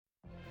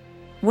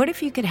What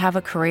if you could have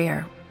a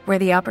career where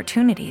the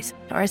opportunities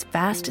are as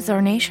vast as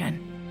our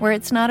nation, where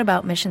it's not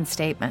about mission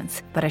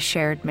statements, but a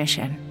shared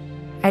mission?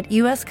 At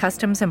U.S.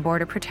 Customs and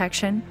Border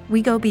Protection,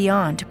 we go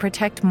beyond to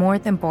protect more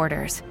than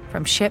borders.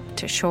 From ship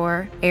to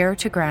shore, air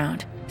to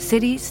ground,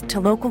 cities to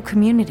local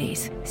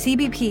communities,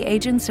 CBP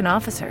agents and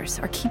officers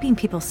are keeping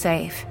people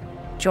safe.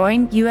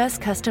 Join U.S.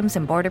 Customs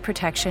and Border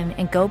Protection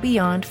and go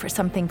beyond for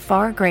something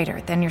far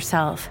greater than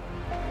yourself.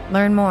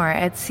 Learn more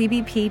at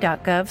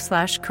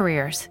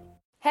cbp.gov/careers.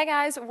 Hey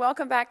guys,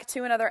 welcome back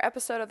to another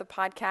episode of the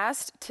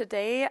podcast.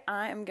 Today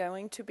I am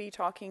going to be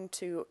talking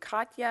to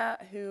Katya,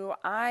 who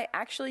I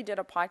actually did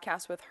a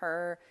podcast with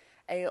her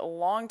a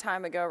long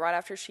time ago, right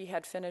after she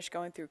had finished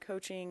going through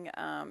coaching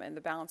and the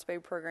Balanced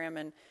Babe program,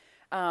 and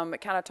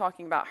kind of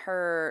talking about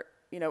her,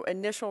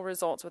 initial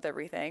results with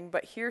everything.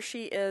 But here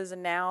she is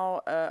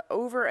now,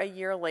 over a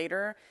year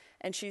later,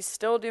 and she's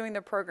still doing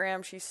the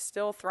program. She's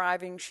still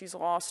thriving. She's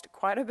lost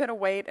quite a bit of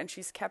weight, and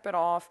she's kept it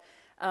off.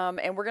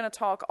 And we're going to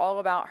talk all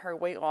about her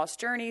weight loss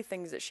journey,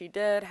 things that she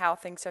did, how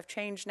things have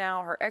changed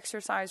now, her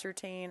exercise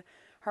routine,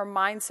 her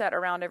mindset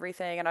around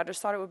everything. And I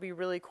just thought it would be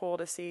really cool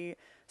to see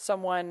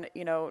someone,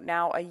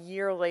 now a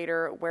year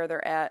later where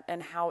they're at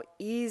and how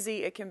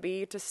easy it can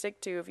be to stick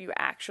to if you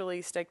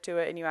actually stick to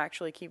it and you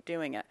actually keep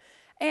doing it.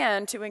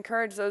 And to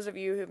encourage those of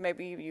you who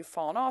maybe you've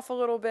fallen off a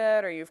little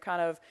bit or you've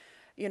kind of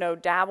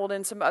dabbled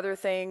in some other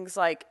things,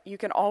 like you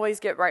can always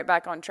get right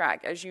back on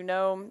track. As you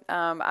know,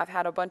 I've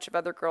had a bunch of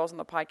other girls on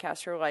the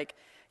podcast who are like,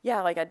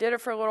 yeah, like I did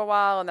it for a little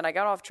while and then I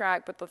got off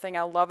track. But the thing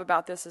I love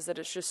about this is that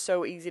it's just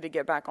so easy to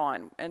get back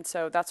on. And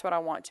so that's what I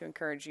want to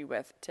encourage you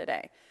with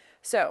today.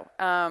 So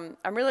I'm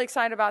really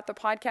excited about the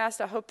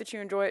podcast. I hope that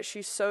you enjoy it.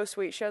 She's so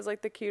sweet. She has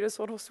like the cutest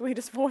little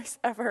sweetest voice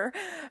ever.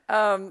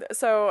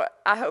 So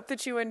I hope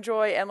that you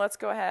enjoy, and let's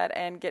go ahead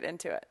and get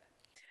into it.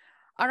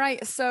 All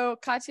right. So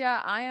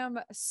Katya, I am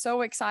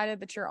so excited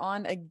that you're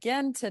on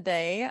again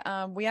today.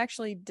 We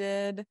actually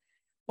did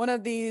one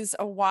of these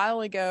a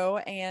while ago,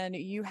 and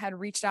you had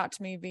reached out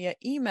to me via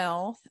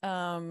email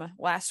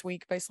last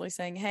week, basically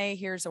saying, hey,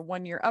 here's a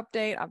 1-year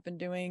update. I've been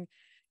doing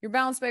your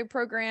Balanced Babe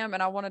program,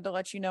 and I wanted to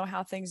let you know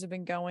how things have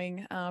been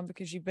going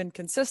because you've been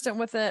consistent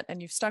with it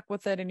and you've stuck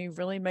with it and you've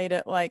really made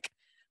it like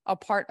a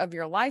part of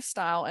your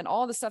lifestyle. And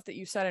all the stuff that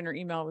you said in your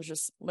email was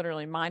just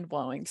literally mind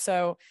blowing.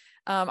 So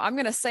I'm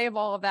going to save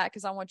all of that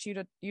because I want you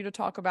to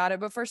talk about it.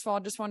 But first of all,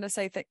 I just wanted to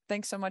say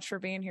thanks so much for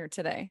being here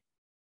today.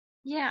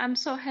 Yeah, I'm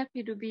so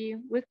happy to be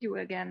with you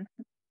again.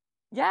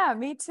 Yeah,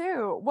 me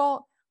too.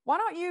 Well, why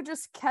don't you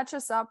just catch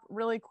us up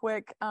really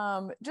quick?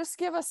 Just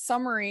give a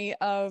summary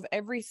of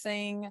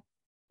everything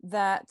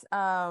that,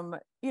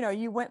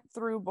 you went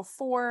through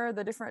before,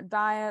 the different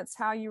diets,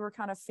 how you were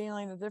kind of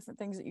feeling, the different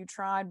things that you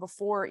tried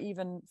before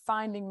even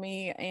finding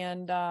me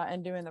and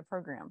doing the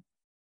program.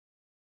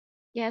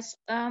 Yes,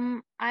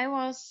 I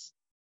was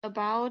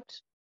about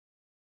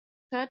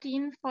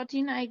 13,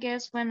 14, I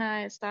guess, when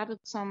I started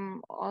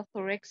some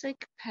orthorexic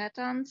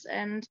patterns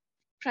and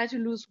tried to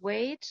lose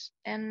weight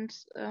and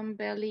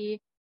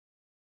barely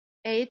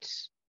ate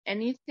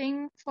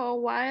anything for a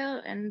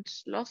while and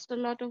lost a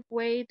lot of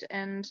weight,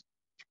 and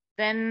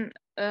then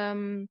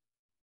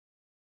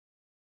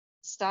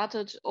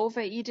started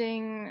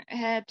overeating,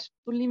 had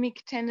bulimic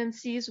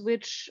tendencies,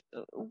 which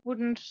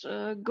wouldn't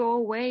go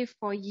away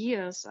for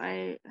years.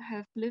 I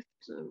have lived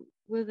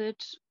with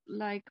it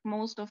like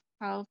most of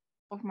half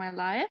of my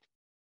life.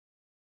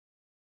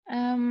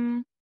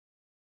 And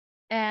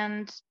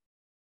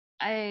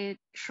I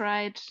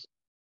tried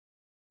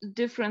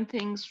different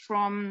things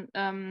from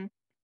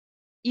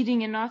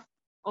eating enough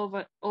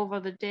over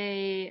the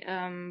day,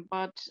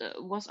 but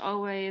was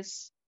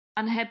always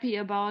unhappy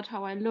about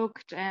how I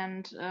looked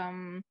and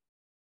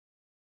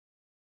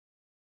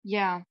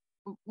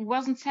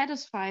wasn't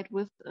satisfied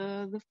with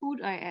the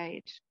food I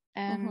ate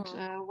and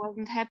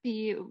wasn't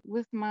happy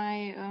with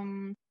my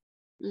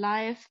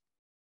life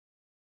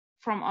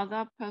from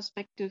other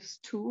perspectives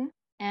too.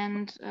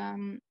 And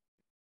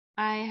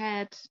I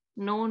had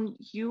known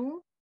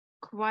you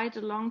quite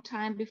a long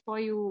time before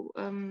you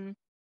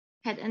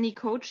had any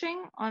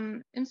coaching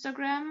on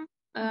Instagram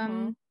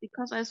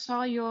because I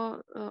saw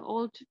your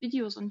old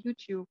videos on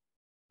YouTube.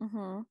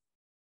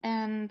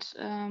 And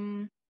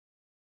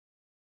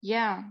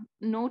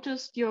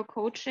noticed your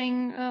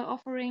coaching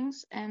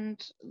offerings,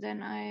 and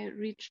then I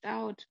reached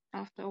out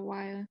after a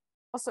while.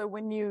 Also,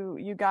 when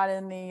you got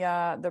in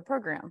the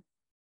program.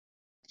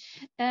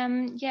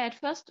 At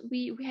first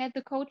we had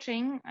the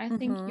coaching. I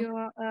think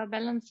your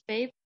Balanced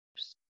Babe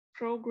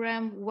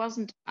program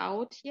wasn't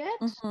out yet.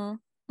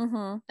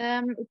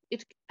 I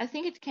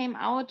think it came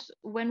out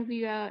when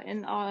we were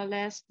in our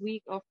last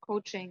week of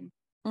coaching.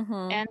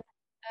 And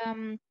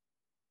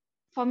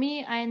for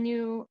me, I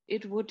knew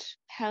it would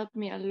help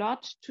me a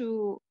lot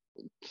to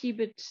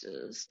keep it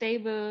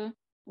stable,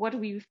 what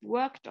we've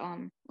worked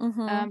on.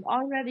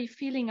 Already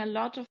feeling a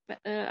lot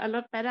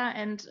better,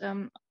 and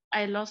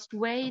I lost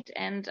weight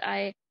and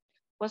I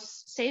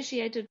was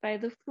satiated by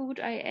the food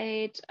I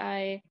ate.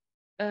 I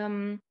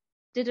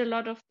did a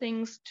lot of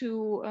things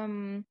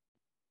to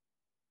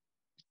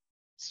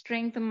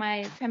strengthen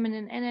my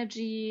feminine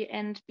energy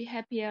and be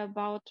happier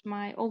about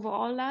my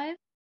overall life.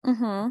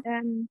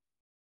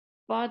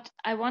 But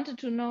I wanted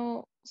to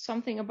know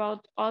something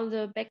about all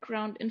the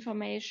background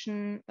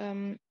information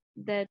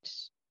that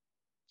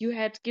you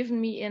had given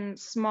me in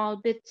small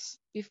bits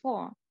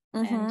before.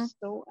 And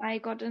so I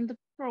got in the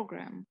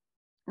program.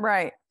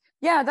 Right.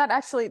 Yeah,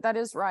 that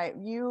is right.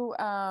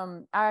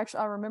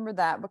 I remember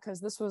that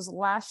because this was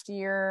last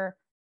year,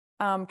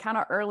 kind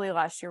of early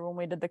last year when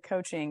we did the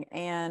coaching,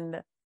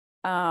 and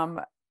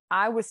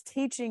I was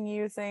teaching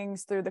you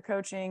things through the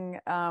coaching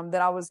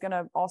that I was going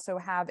to also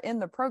have in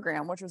the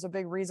program, which was a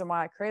big reason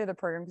why I created the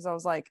program, because I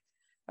was like,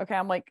 okay,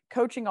 I'm like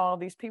coaching all of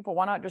these people.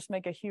 Why not just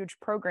make a huge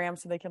program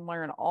so they can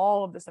learn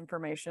all of this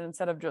information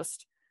instead of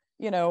just,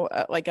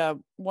 like a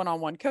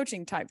one-on-one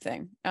coaching type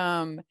thing.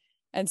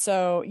 And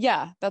so,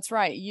 yeah, that's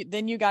right.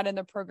 Then you got in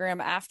the program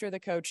after the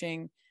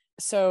coaching.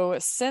 So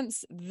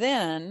since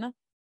then,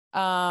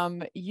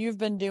 you've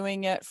been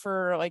doing it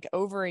for like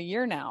over a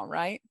year now,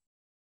 right?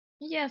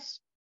 Yes.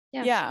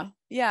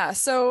 Yeah.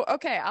 So,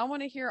 okay, I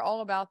want to hear all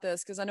about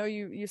this because I know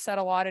you said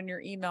a lot in your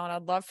email, and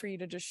I'd love for you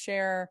to just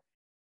share,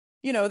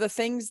 the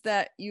things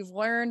that you've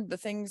learned, the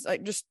things,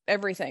 like just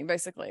everything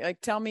basically. Like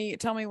tell me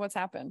what's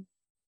happened.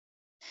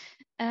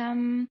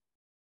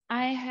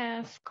 I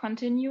have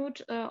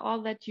continued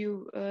all that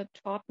you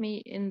taught me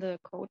in the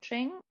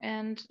coaching,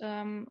 and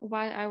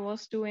while I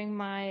was doing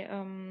my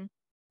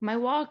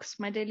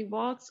my daily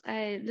walks,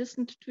 I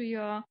listened to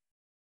your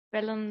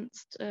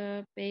Balanced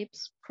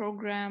Babes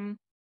program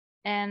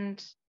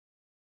and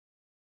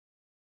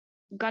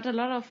got a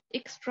lot of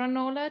extra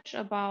knowledge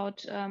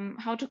about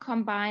how to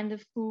combine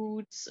the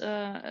foods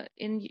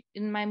in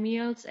my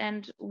meals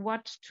and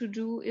what to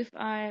do if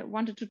I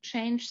wanted to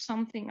change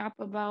something up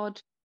about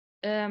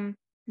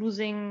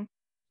losing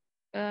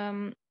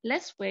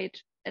less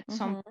weight at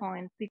some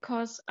point,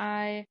 because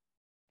I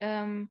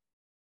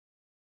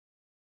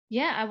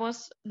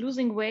was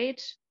losing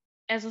weight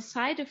as a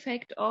side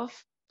effect of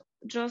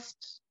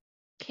just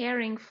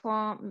caring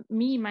for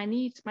me, my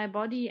needs, my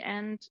body,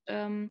 and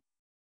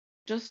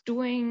just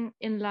doing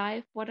in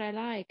life what I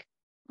like.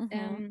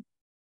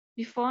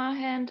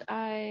 Beforehand,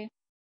 I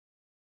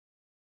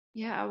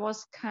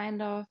was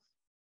kind of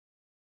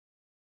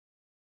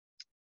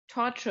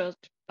tortured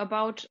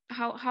about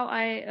how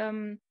I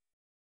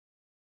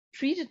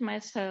treated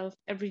myself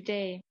every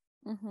day.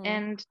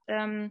 And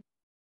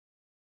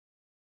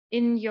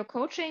in your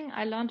coaching,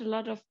 I learned a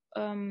lot of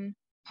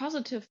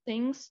positive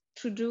things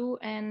to do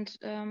and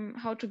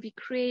how to be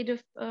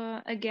creative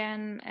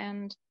again.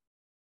 And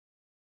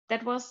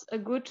that was a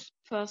good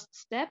first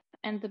step.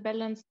 And the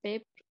Balanced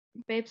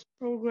Babes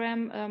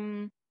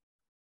program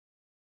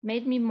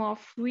made me more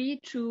free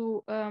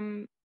to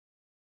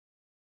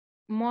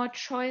more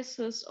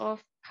choices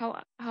of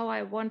how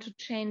I want to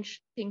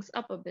change things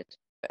up a bit.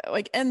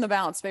 Like in the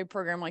Balanced Babe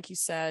program, like you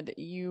said,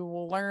 you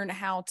will learn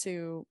how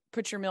to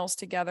put your meals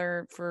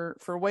together for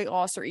weight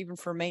loss or even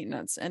for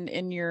maintenance. And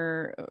in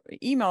your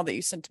email that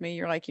you sent to me,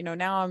 you're like,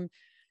 now I'm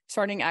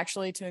starting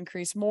actually to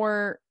increase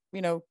more,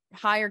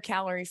 higher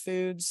calorie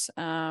foods,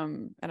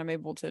 and I'm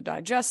able to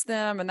digest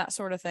them and that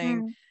sort of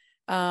thing.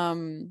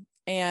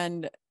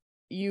 And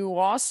you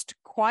lost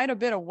quite a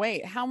bit of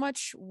weight. How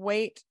much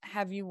weight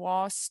have you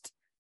lost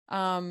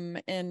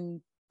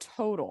in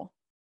total?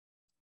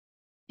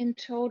 In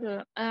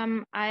total,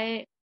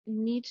 I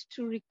need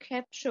to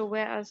recapture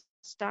where I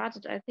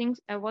started. I think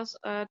I was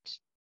at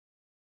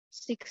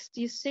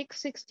 66,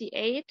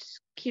 68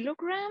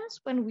 kilograms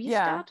when we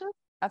started.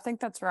 I think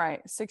that's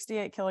right.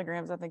 68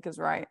 kilograms, I think is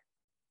right.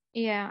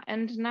 Yeah.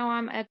 And now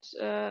I'm at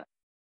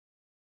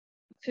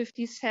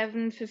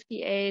 57,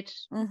 58,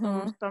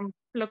 some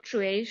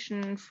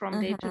fluctuation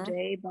from day to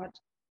day, but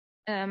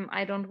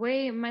I don't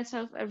weigh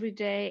myself every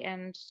day,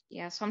 and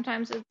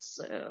sometimes it's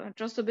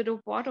just a bit of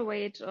water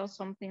weight or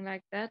something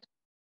like that.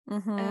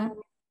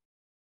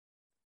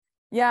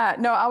 Yeah,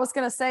 no, I was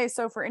gonna say,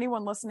 so for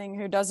anyone listening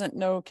who doesn't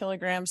know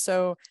kilograms,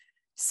 so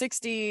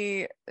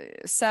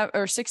 67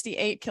 or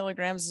 68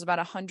 kilograms is about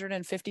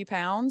 150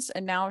 pounds,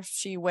 and now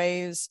she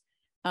weighs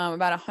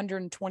about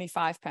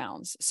 125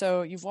 pounds.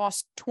 So you've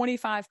lost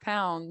 25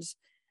 pounds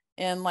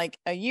in like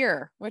a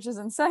year, which is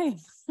insane.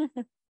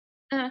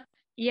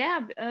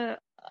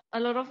 A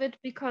lot of it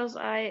because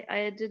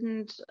I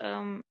didn't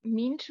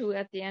mean to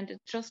at the end.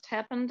 It just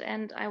happened,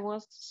 and I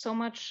was so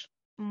much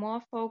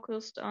more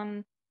focused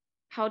on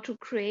how to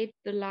create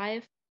the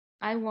life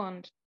I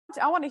want.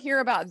 I want to hear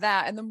about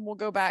that, and then we'll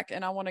go back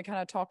and I want to kind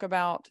of talk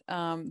about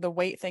the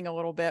weight thing a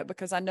little bit,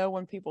 because I know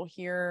when people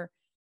hear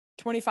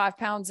 25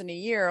 pounds in a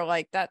year,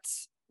 like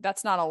that's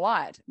not a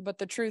lot, but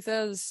the truth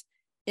is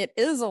it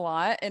is a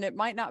lot, and it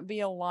might not be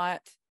a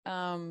lot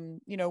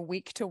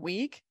week to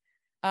week.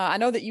 I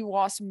know that you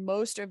lost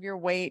most of your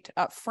weight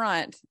up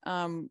front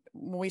when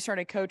we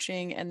started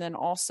coaching, and then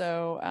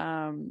also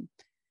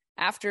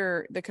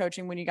after the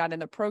coaching when you got in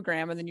the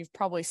program, and then you've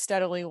probably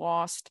steadily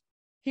lost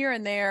here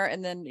and there.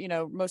 And then,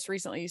 most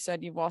recently you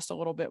said you've lost a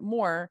little bit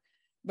more.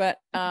 But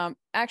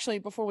actually,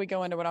 before we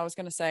go into what I was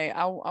going to say,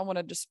 I want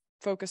to just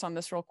focus on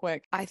this real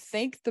quick. I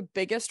think the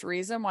biggest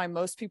reason why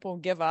most people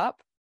give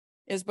up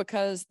is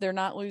because they're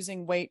not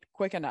losing weight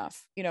quick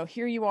enough. You know,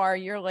 here you are a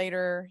year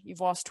later, you've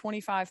lost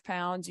 25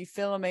 pounds, you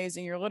feel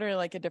amazing. You're literally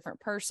like a different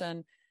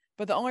person.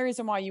 But the only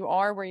reason why you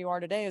are where you are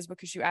today is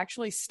because you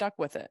actually stuck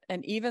with it.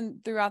 And even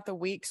throughout the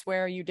weeks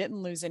where you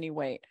didn't lose any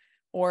weight,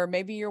 or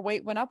maybe your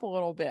weight went up a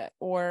little bit,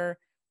 or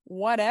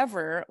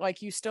whatever,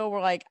 like you still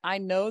were like, I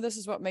know this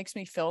is what makes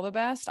me feel the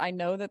best. I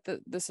know that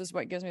this is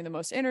what gives me the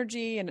most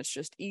energy and it's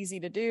just easy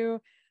to do.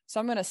 So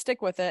I'm going to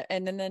stick with it.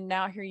 And then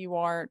now here you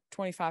are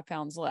 25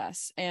 pounds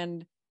less.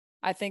 And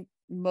I think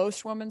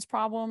most women's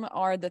problem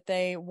are that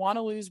they want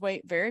to lose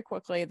weight very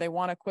quickly. They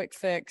want a quick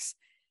fix.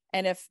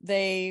 And if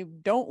they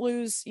don't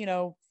lose,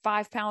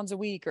 5 pounds a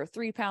week or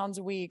 3 pounds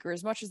a week, or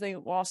as much as they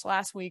lost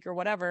last week or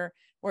whatever,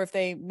 or if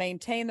they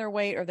maintain their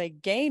weight or they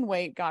gain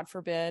weight, God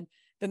forbid,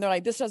 then they're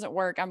like, this doesn't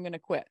work, I'm going to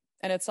quit.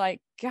 And it's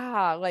like,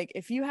 God, like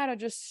if you had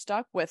just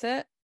stuck with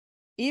it,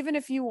 even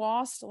if you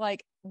lost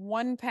like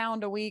 1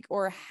 pound a week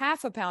or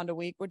half a pound a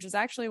week, which is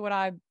actually what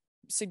I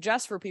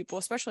suggest for people,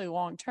 especially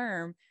long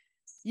term,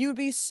 you would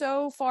be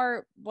so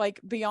far like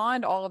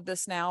beyond all of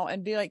this now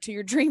and be like to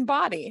your dream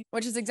body,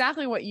 which is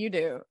exactly what you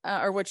do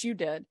or what you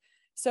did.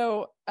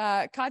 So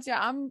Katja,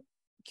 I'm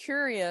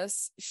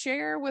curious,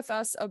 share with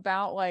us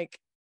about like,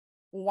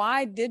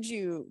 why did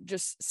you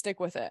just stick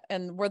with it?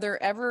 And were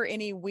there ever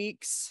any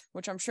weeks,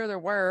 which I'm sure there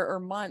were, or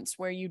months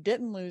where you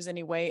didn't lose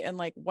any weight? And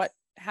like,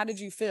 how did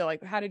you feel?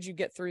 Like, how did you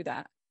get through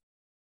that?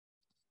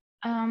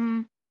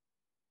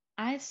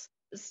 I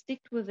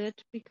stick with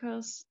it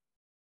because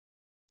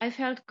I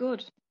felt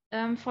good.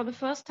 For the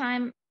first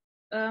time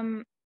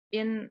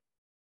in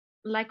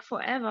like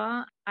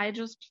forever, I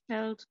just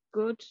felt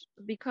good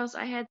because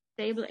I had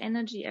stable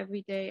energy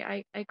every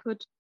day. I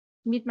could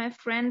meet my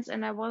friends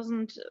and I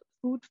wasn't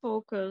food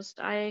focused.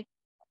 I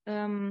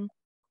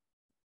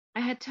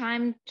had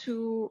time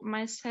to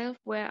myself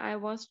where I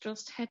was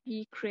just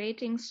happy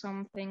creating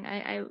something.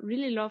 I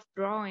really love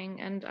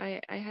drawing and I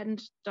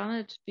hadn't done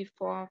it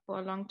before for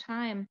a long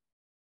time.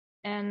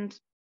 And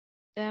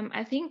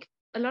I think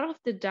a lot of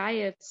the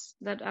diets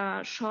that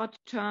are short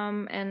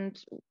term and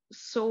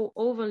so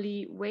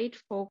overly weight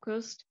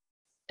focused,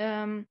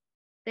 they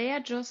are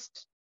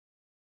just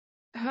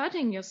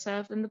hurting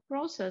yourself in the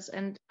process.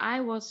 And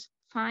I was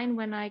fine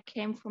when I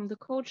came from the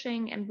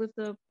coaching and with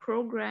the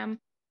program.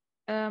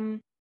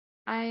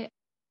 I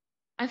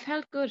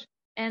felt good.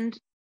 And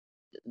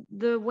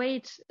the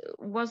weight,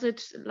 was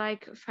it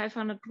like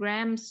 500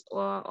 grams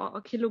or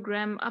a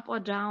kilogram up or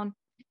down?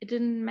 It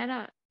didn't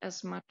matter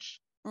as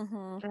much.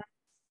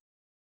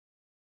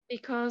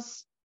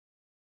 Because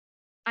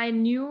I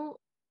knew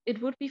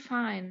it would be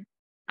fine.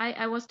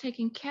 I was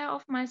taking care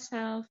of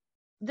myself.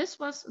 This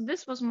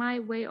was my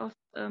way of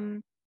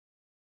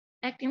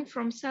acting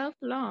from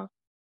self-love.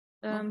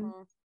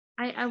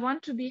 I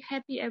want to be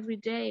happy every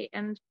day,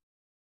 and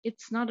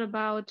it's not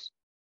about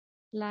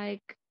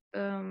like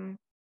 1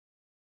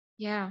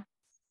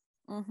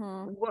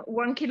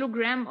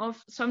 kilogram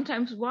of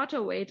sometimes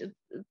water weight. It's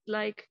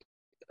like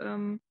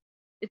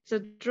it's a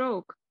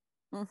joke.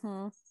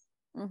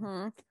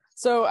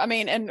 So, I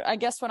mean, and I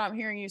guess what I'm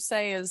hearing you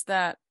say is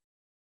that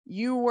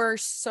you were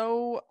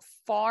so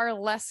far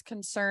less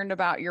concerned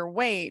about your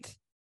weight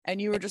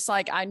and you were just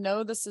like, I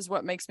know this is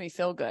what makes me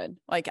feel good.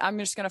 Like, I'm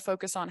just going to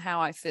focus on how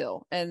I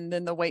feel. And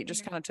then the weight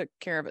just kind of took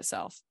care of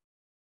itself.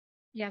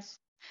 Yes.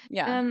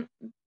 Yeah.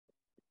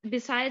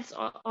 Besides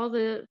all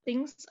the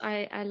things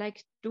I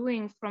like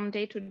doing from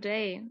day to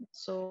day.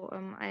 So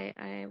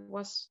I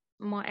was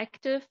more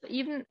active,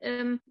 even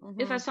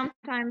if I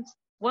sometimes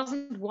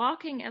wasn't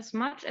walking as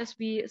much as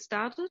we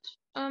started.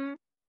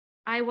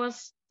 I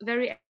was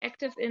very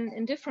active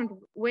in different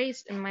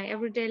ways in my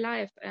everyday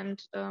life, and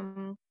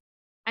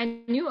I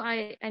knew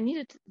I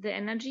needed the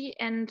energy,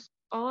 and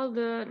all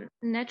the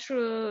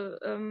natural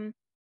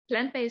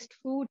plant-based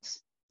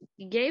foods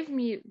gave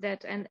me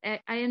that, and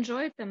I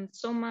enjoyed them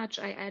so much.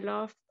 I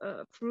love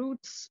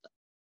fruits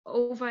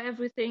over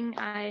everything.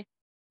 I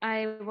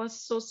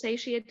was so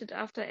satiated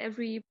after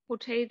every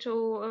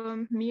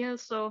potato meal,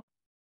 so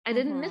I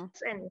didn't miss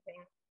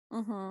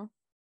anything.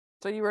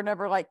 So you were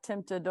never like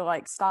tempted to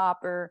like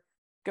stop or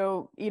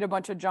go eat a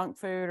bunch of junk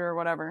food or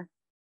whatever?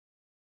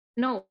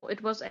 No,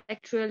 it was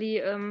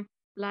actually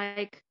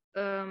like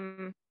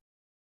when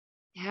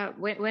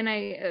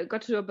I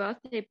got to a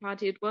birthday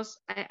party, it was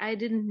I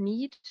didn't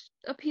need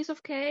a piece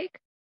of cake,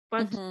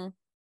 but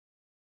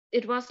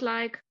it was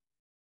like,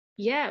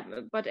 yeah,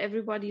 but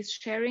everybody's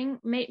sharing.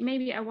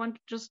 Maybe I want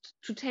just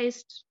to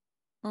taste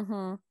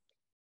a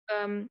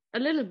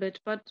little bit,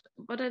 but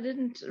I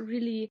didn't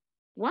really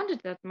want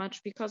it that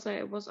much because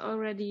I was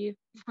already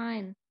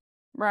fine.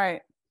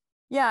 Right.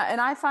 Yeah. And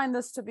I find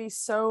this to be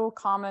so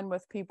common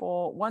with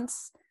people.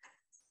 Once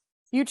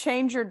you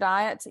change your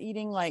diet to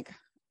eating like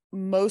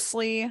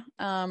mostly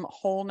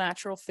whole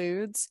natural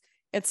foods,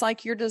 it's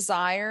like your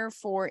desire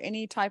for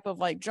any type of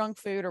like junk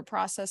food or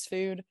processed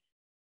food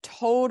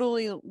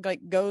totally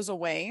like goes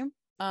away,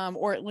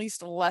 or at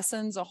least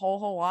lessens a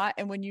whole lot.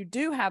 And when you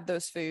do have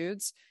those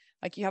foods,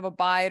 like you have a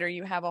bite or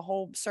you have a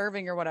whole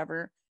serving or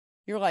whatever,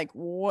 you're like,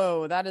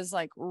 whoa, that is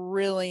like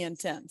really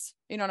intense.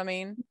 You know what I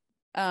mean?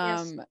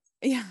 Yes.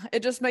 Yeah,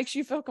 it just makes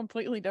you feel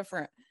completely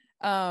different.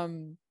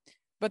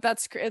 But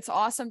it's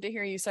awesome to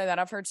hear you say that.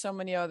 I've heard so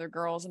many other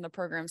girls in the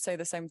program say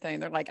the same thing.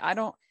 They're like, I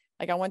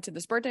went to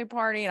this birthday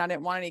party and I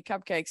didn't want any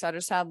cupcakes. I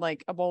just had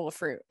like a bowl of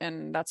fruit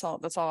and that's all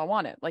I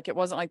wanted. Like, it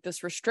wasn't like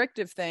this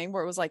restrictive thing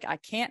where it was like, I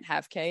can't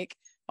have cake.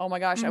 Oh my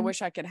gosh, I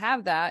wish I could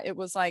have that. It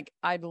was like,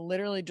 I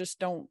literally just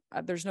don't,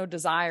 there's no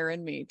desire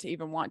in me to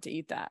even want to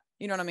eat that.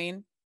 You know what I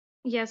mean?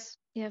 Yes,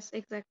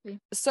 exactly.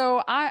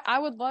 So I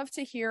would love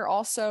to hear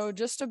also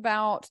just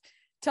about,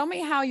 tell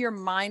me how your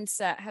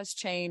mindset has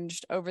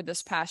changed over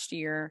this past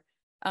year.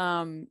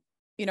 I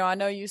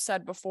know you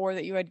said before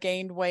that you had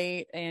gained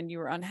weight and you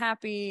were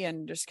unhappy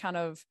and just kind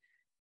of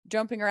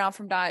jumping around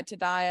from diet to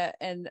diet.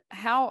 And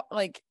how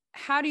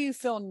do you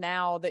feel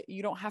now that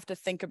you don't have to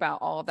think about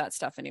all of that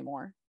stuff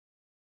anymore?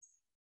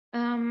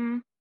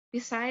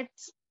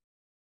 Besides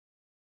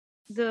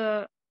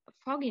the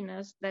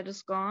fogginess that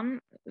is gone,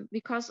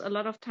 because a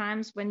lot of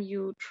times when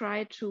you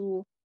try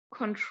to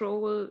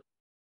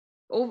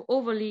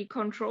overly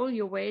control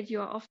your weight,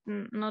 you are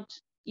often not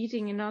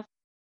eating enough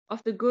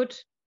of the good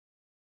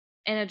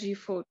energy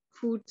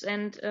foods.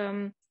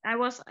 And I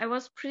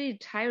was pretty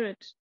tired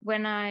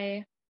when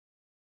I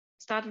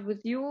started with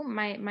you.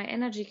 My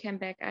energy came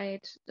back. I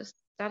had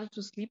started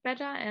to sleep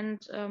better, and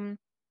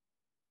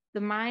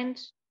the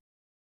mind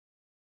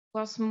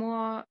was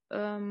more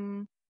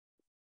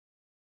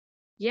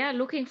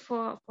looking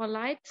for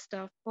light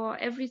stuff, for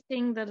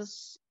everything that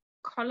is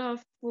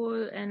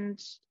colorful and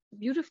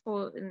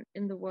beautiful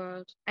in the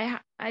world.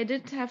 I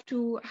didn't have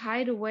to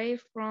hide away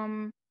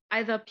from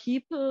either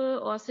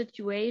people or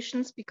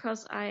situations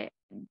because I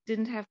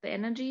didn't have the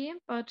energy,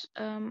 but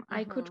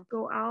I could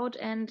go out,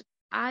 and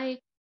I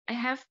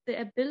have the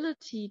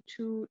ability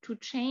to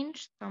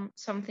change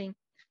something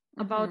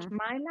about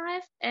my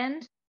life,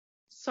 and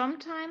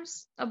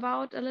sometimes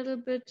about a little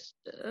bit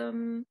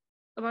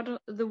about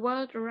the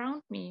world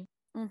around me.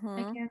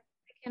 I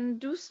can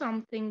do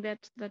something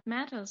that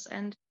matters,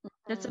 and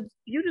that's a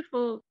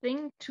beautiful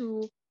thing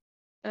to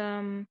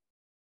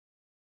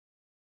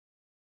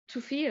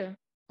feel.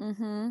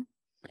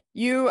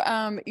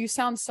 You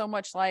sound so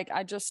much like,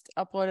 I just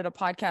uploaded a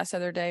podcast the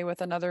other day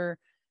with another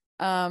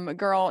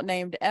girl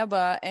named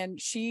Ebba,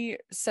 and she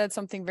said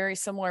something very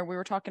similar. We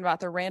were talking about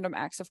the random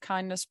acts of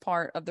kindness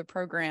part of the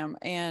program,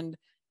 and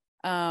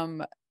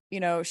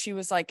she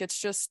was like, it's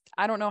just,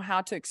 I don't know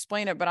how to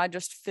explain it, but I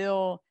just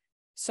feel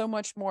so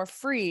much more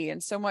free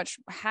and so much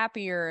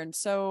happier. And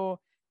so,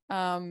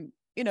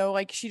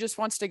 like she just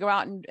wants to go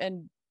out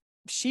and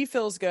she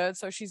feels good.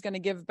 So she's going to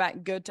give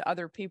back good to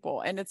other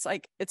people. And it's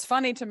like, it's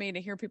funny to me to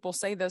hear people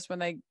say this when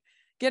they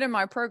get in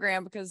my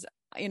program, because,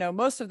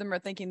 most of them are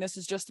thinking this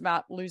is just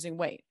about losing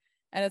weight.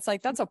 And it's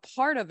like, that's a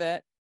part of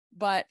it,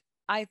 but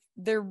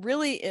there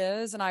really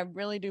is. And I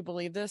really do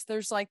believe this.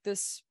 There's like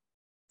this,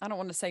 I don't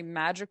want to say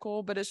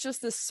magical, but it's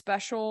just this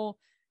special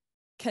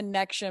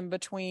connection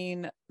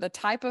between the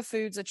type of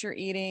foods that you're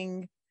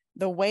eating,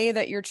 the way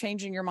that you're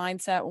changing your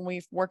mindset when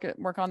we work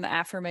on the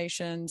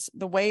affirmations,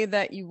 the way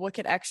that you look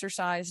at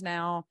exercise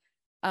now,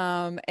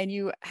 and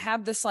you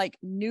have this like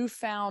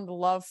newfound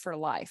love for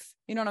life.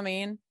 You know what I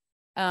mean?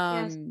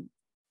 Yes.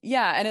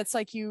 Yeah. And it's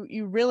like,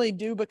 you really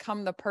do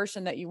become the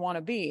person that you want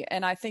to be.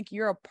 And I think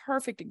you're a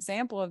perfect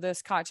example of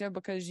this, Katya,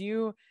 because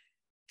you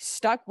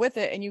stuck with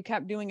it and you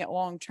kept doing it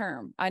long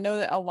term. I know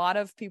that a lot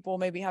of people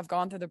maybe have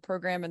gone through the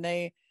program and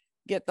they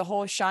get the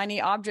whole shiny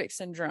object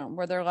syndrome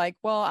where they're like,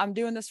 well, I'm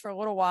doing this for a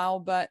little while,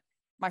 but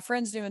my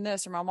friend's doing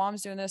this, or my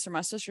mom's doing this, or my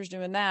sister's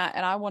doing that,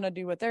 and I want to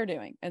do what they're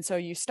doing. And so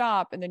you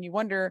stop, and then you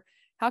wonder,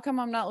 how come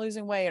I'm not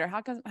losing weight? Or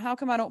how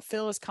come I don't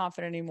feel as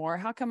confident anymore?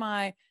 How come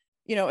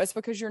it's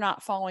because you're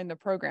not following the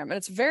program. And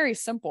it's very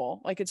simple.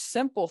 Like, it's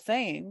simple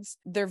things.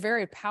 They're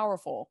very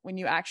powerful when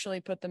you actually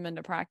put them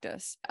into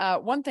practice.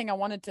 One thing I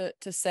wanted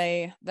to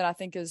say that I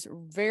think is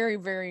very,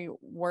 very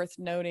worth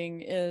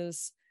noting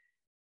is,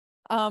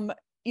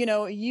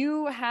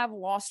 you have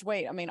lost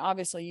weight. I mean,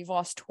 obviously you've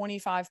lost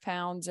 25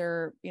 pounds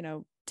or,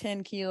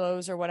 10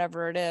 kilos or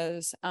whatever it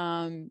is.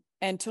 And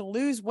to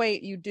lose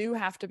weight, you do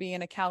have to be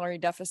in a calorie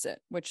deficit,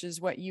 which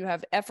is what you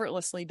have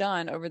effortlessly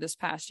done over this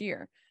past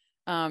year.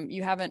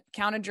 You haven't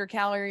counted your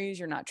calories.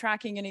 You're not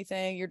tracking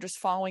anything. You're just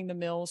following the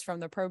meals from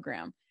the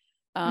program,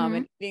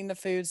 and eating the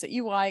foods that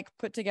you like,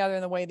 put together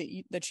in the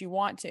way that you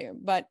want to.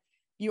 But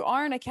you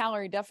are in a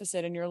calorie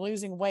deficit and you're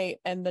losing weight.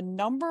 And the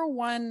number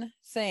one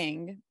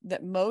thing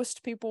that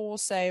most people will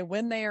say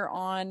when they are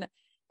on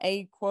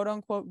a quote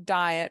unquote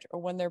diet, or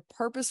when they're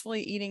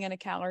purposefully eating in a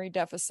calorie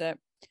deficit,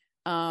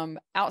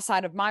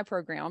 outside of my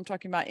program, I'm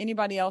talking about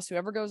anybody else who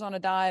ever goes on a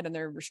diet and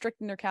they're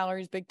restricting their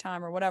calories big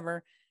time or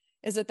whatever,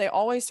 is that they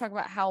always talk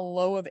about how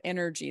low of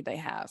energy they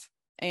have.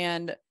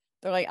 And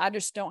they're like, I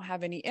just don't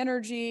have any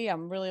energy.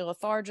 I'm really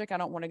lethargic. I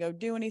don't want to go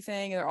do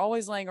anything. They're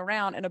always laying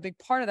around. And a big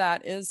part of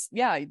that is,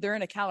 they're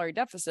in a calorie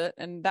deficit.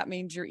 And that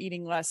means you're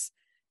eating less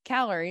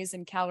calories,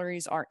 and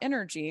calories are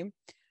energy.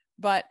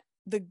 But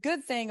the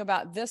good thing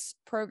about this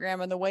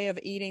program and the way of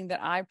eating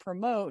that I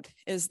promote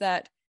is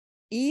that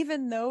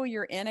even though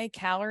you're in a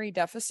calorie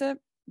deficit,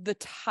 the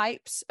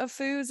types of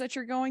foods that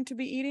you're going to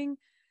be eating,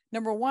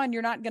 number one,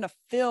 you're not going to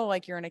feel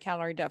like you're in a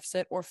calorie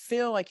deficit or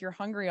feel like you're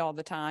hungry all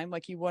the time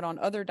like you would on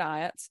other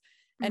diets.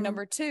 Mm-hmm. And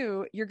number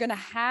two, you're going to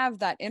have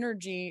that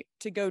energy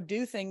to go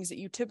do things that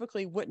you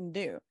typically wouldn't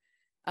do.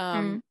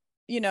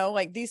 You know,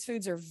 like these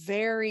foods are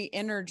very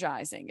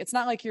energizing. It's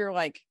not like you're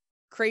like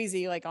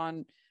crazy, like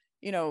on,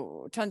 you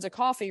know, tons of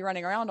coffee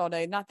running around all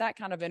day. Not that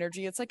kind of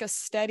energy. It's like a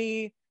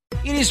steady.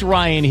 It is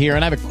Ryan here,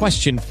 and I have a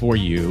question for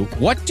you.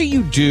 What do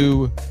you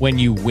do when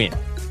you win?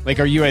 Like,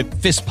 are you a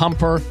fist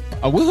pumper,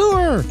 a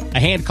woohooer, a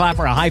hand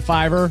clapper, a high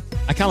fiver?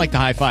 I kind of like the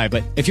high five,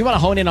 but if you want to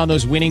hone in on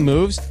those winning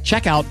moves,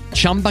 check out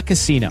Chumba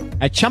Casino.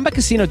 At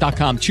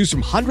ChumbaCasino.com, choose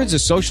from hundreds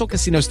of social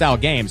casino style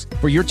games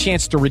for your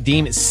chance to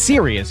redeem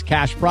serious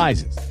cash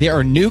prizes. There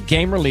are new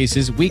game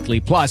releases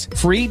weekly, plus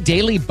free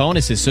daily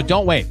bonuses. So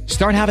don't wait.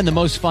 Start having the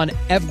most fun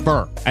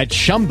ever at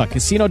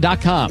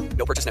ChumbaCasino.com.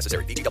 No purchase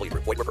necessary. VGW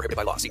Group. Void where prohibited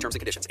by law. See terms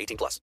and conditions.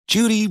 18+.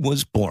 Judy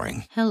was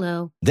boring.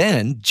 Hello.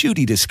 Then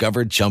Judy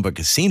discovered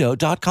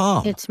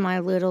ChumbaCasino.com. It's my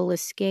little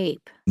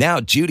escape.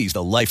 Now Judy's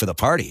the life of the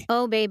party.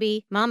 Oh,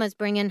 baby, mama's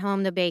bringing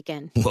home the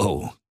bacon.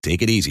 Whoa,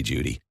 take it easy,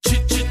 Judy.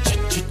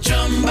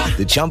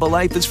 The Chumba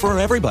life is for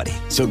everybody.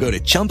 So go to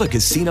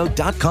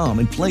ChumbaCasino.com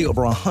and play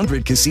over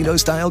 100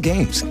 casino-style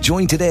games.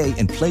 Join today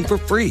and play for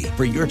free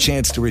for your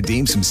chance to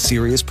redeem some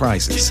serious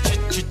prizes.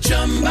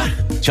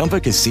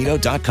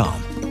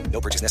 ChumbaCasino.com.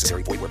 No purchase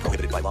necessary. Void where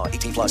prohibited by law.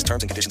 18+.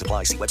 Terms and conditions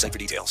apply. See website for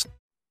details.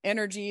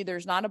 Energy.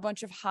 There's not a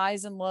bunch of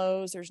highs and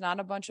lows. There's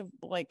not a bunch of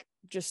like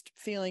just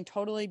feeling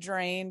totally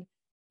drained.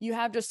 You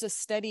have just a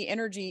steady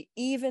energy,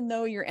 even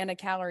though you're in a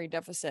calorie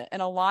deficit.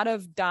 And a lot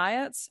of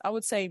diets, I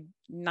would say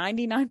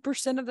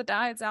 99% of the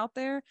diets out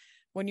there,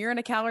 when you're in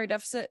a calorie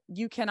deficit,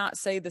 you cannot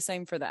say the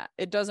same for that.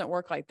 It doesn't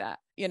work like that,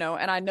 you know?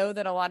 And I know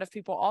that a lot of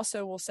people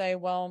also will say,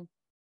 well,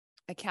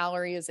 a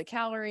calorie is a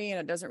calorie and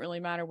it doesn't really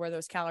matter where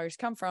those calories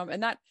come from.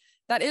 And that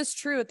is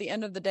true at the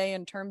end of the day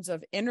in terms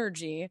of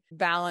energy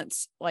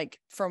balance, like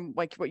from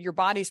like what your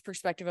body's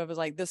perspective of is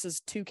like, this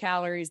is 2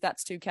 calories,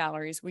 that's 2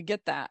 calories. We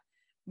get that.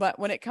 But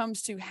when it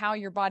comes to how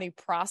your body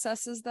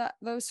processes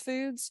those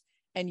foods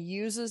and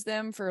uses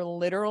them for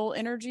literal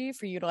energy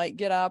for you to like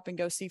get up and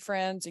go see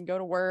friends and go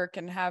to work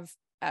and have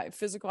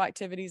physical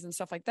activities and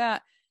stuff like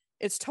that,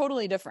 it's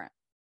totally different.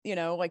 You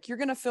know, like you're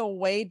going to feel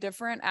way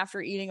different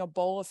after eating a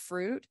bowl of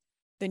fruit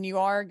than you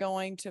are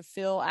going to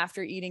feel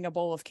after eating a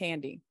bowl of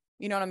candy.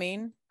 You know what I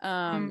mean?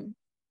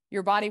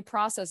 Your body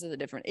processes it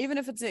different. Even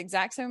if it's the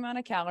exact same amount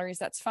of calories,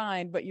 that's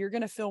fine, but you're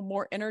going to feel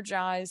more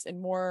energized and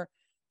more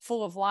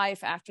full of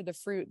life after the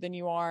fruit than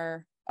you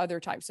are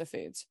other types of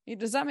foods.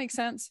 Does that make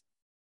sense?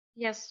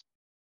 Yes,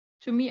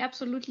 to me,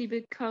 absolutely,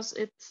 because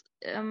it's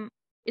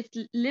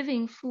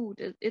living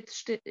food.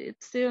 It's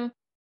still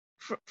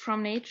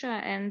from nature,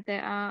 and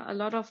there are a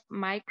lot of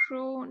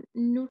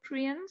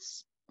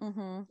micronutrients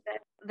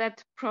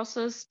that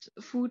processed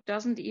food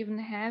doesn't even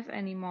have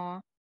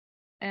anymore.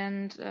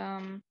 And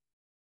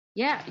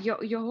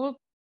your whole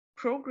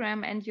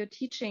program and your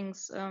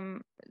teachings,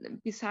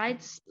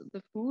 besides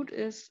the food,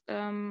 is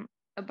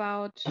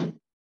about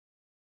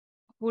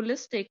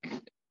holistic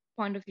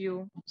point of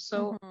view.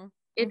 So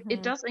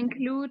it does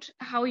include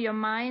how your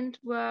mind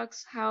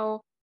works,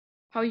 how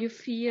you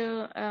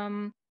feel,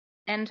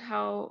 and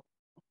how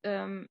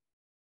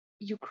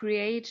you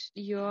create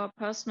your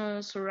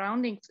personal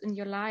surroundings in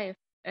your life.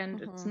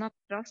 And it's not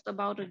just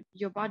about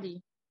your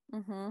body.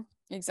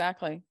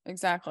 Exactly.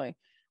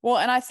 Well,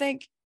 and I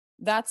think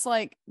that's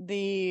like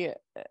the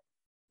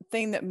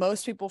thing that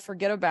most people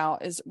forget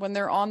about is when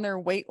they're on their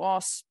weight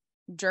loss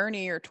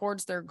journey or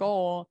towards their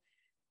goal,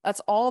 that's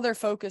all they're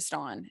focused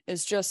on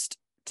is just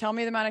tell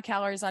me the amount of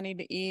calories I need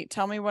to eat.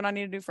 Tell me what I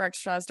need to do for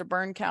exercise to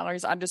burn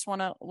calories. I just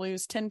want to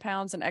lose 10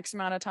 pounds in X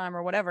amount of time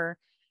or whatever.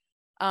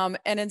 And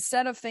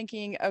instead of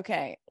thinking,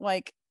 okay,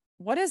 like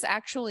what is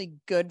actually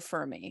good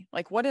for me?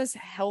 Like what is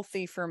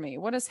healthy for me?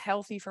 What is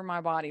healthy for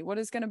my body? What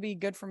is going to be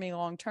good for me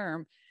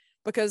long-term?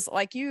 Because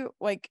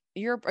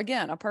you're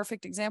again, a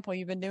perfect example.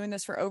 You've been doing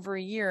this for over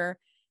a year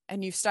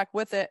and you've stuck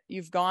with it.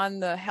 You've gone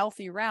the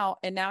healthy route.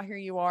 And now here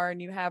you are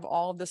and you have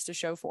all of this to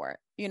show for it.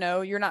 You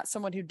know, you're not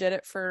someone who did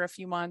it for a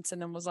few months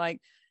and then was like,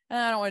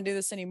 I don't want to do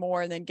this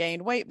anymore. And then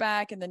gained weight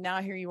back. And then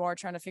now here you are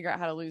trying to figure out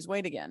how to lose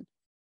weight again.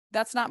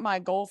 That's not my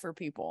goal for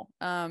people.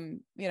 You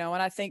know,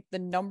 and I think the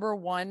number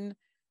one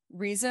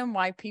reason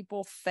why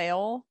people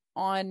fail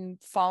on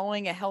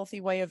following a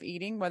healthy way of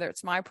eating, whether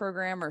it's my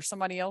program or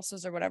somebody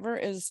else's or whatever,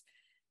 is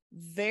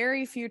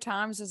very few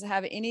times does it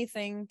have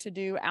anything to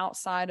do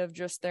outside of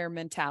just their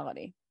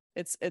mentality.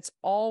 It's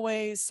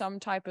always some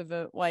type of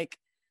a like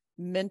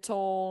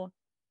mental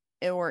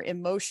or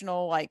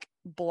emotional like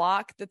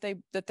block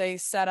that they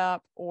set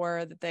up,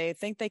 or that they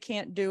think they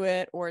can't do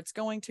it, or it's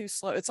going too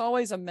slow. It's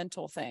always a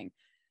mental thing.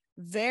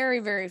 Very,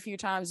 very few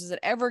times is it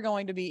ever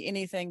going to be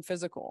anything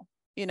physical.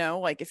 You know,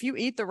 like if you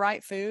eat the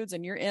right foods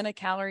and you're in a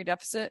calorie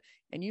deficit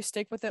and you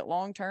stick with it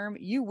long term,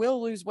 you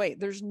will lose weight.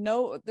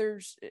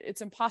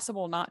 It's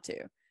impossible not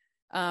to.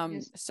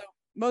 Yes. So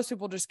most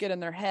people just get in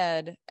their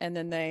head and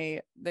then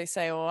they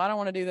say, well, I don't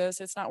want to do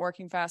this. It's not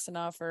working fast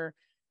enough, or,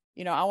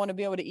 you know, I want to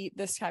be able to eat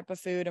this type of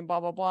food and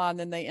blah, blah, blah. And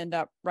then they end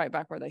up right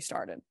back where they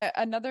started.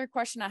 Another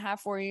question I have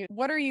for you,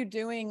 what are you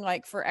doing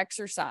like for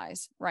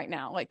exercise right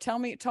now? Like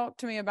talk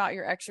to me about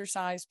your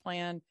exercise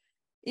plan,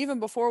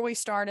 even before we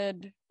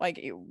started, like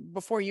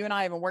before you and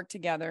I even worked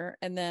together.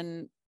 And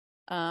then,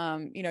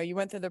 you know, you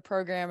went through the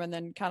program, and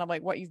then kind of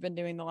like what you've been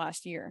doing the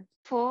last year.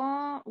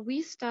 Before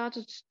we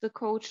started the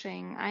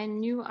coaching, I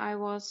knew I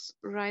was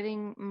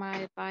riding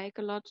my bike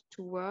a lot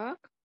to work,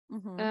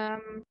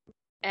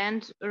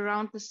 and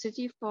around the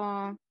city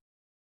for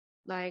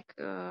like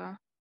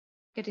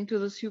getting to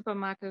the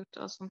supermarket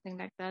or something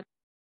like that.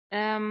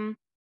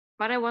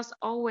 But I was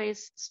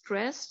always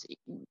stressed,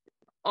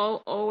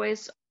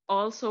 always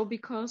also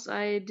because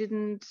I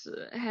didn't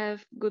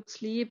have good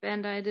sleep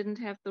and I didn't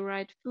have the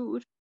right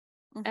food.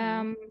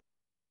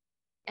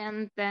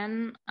 And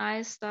then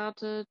I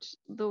started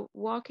the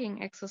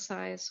walking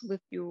exercise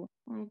with you.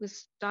 We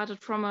started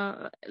from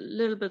a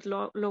little bit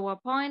lower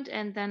point,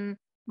 and then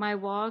my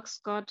walks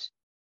got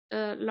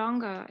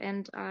longer,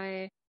 and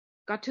I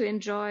got to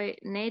enjoy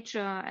nature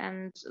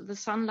and the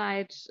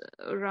sunlight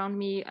around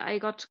me. I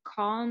got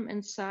calm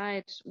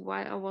inside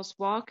while I was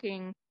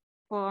walking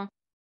for,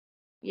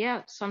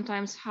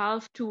 sometimes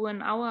half to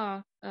an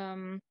hour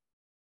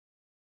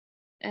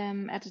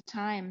at a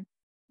time.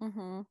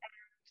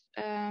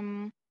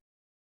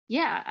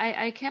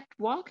 I kept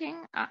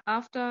walking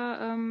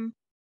after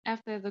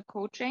the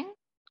coaching,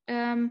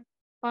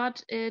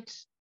 but it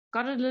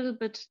got a little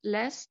bit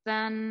less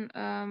than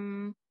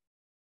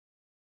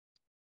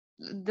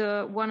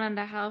the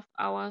 1.5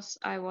 hours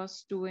I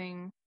was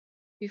doing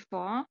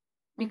before,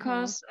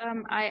 because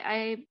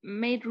I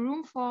made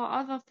room for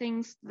other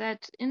things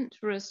that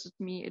interested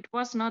me. It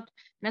was not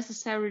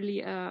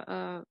necessarily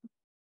a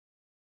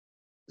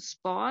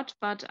sport,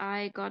 but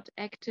I got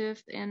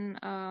active in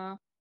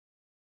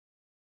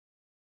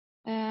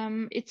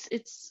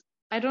it's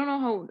I don't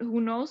know who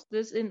knows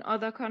this in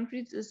other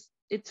countries,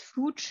 it's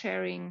food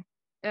sharing.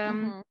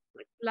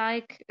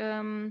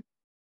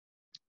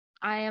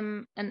 I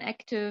am an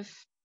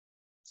active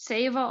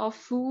saver of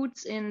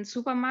foods in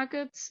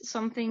supermarkets,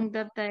 something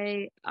that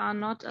they are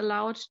not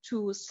allowed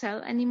to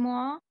sell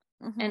anymore,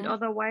 and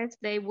otherwise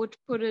they would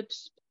put it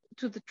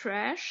to the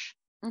trash.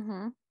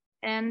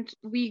 And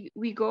we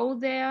go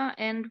there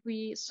and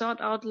we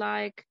sort out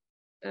like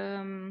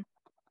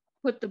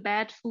put the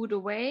bad food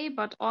away,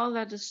 but all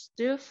that is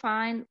still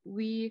fine,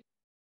 we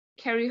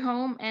carry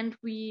home and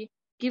we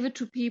give it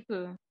to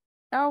people.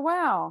 Oh,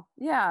 wow.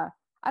 Yeah.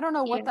 I don't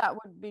know what that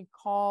would be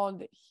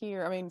called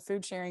here. I mean,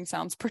 food sharing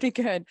sounds pretty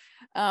good.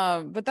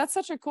 But that's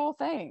such a cool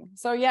thing.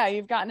 So yeah,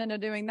 you've gotten into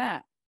doing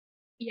that.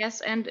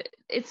 Yes. And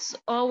it's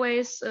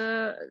always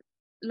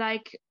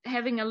like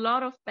having a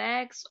lot of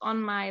bags on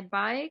my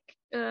bike,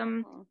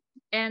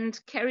 and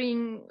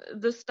carrying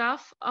the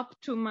stuff up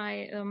to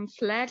my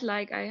flat.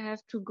 Like I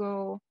have to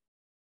go,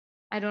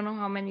 I don't know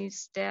how many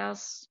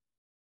stairs,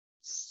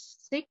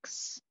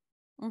 6.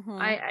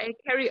 I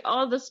carry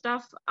all the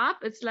stuff up.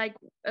 It's like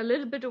a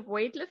little bit of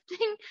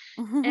weightlifting.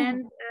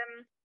 And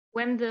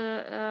when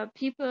the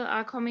people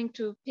are coming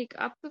to pick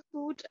up the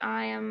food,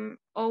 I am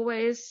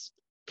always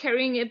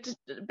carrying it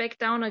back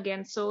down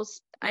again. So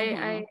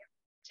I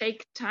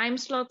take time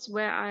slots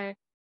where I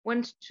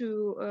want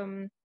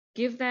to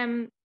give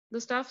them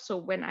the stuff. So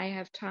when I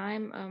have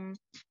time,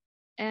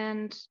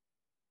 and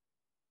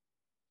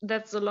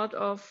that's a lot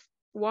of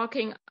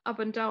walking up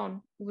and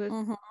down with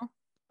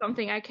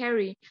something I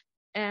carry.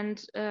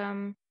 And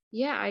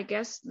I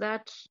guess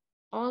that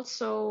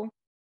also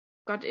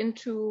got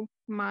into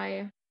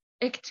my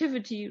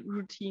activity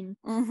routine.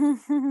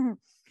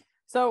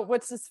 So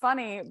what's just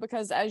funny,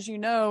 because as you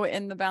know,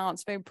 in the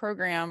Balanced Babe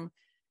program,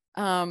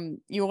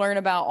 you learn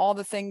about all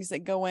the things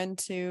that go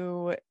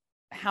into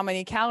how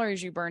many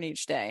calories you burn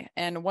each day.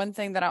 And one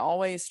thing that I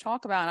always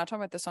talk about, and I talk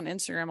about this on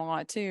Instagram a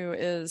lot too,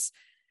 is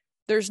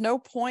there's no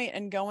point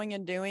in going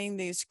and doing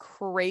these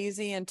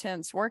crazy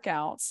intense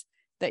workouts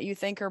that you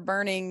think are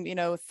burning, you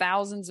know,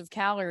 thousands of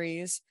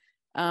calories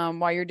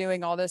while you're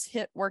doing all this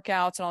HIIT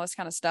workouts and all this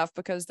kind of stuff,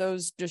 because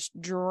those just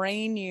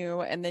drain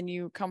you. And then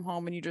you come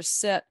home and you just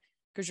sit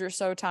because you're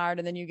so tired,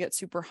 and then you get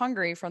super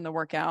hungry from the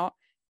workout.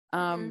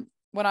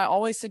 What I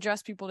always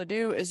suggest people to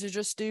do is to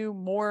just do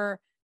more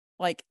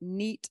like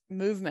NEAT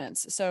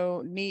movements.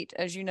 So NEAT,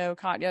 as you know,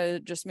 Katja,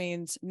 just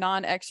means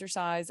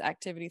non-exercise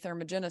activity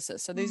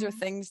thermogenesis. So these are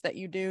things that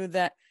you do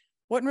that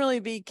wouldn't really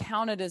be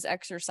counted as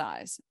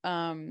exercise,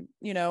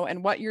 you know,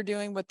 and what you're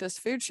doing with this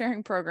food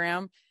sharing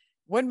program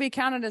wouldn't be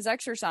counted as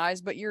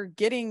exercise, but you're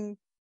getting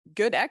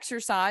good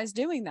exercise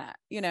doing that,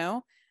 you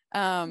know.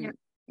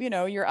 You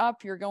know, you're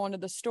up, you're going to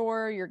the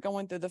store, you're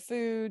going through the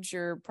foods,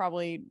 you're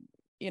probably,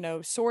 you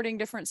know, sorting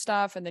different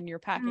stuff, and then you're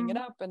packing it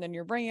up, and then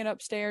you're bringing it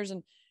upstairs,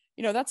 and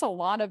that's a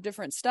lot of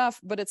different stuff,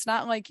 but it's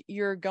not like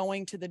you're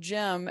going to the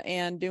gym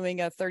and doing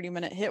a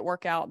 30-minute HIIT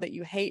workout that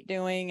you hate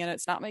doing. And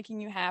it's not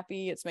making you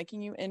happy. It's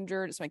making you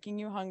injured. It's making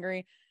you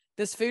hungry.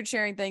 This food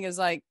sharing thing is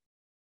like,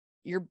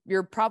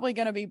 you're probably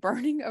going to be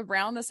burning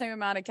around the same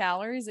amount of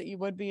calories that you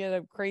would be at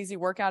a crazy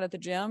workout at the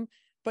gym,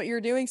 but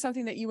you're doing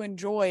something that you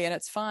enjoy and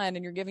it's fun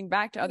and you're giving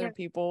back to other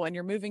people and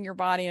you're moving your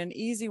body in an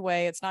easy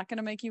way. It's not going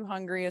to make you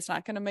hungry. It's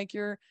not going to make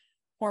your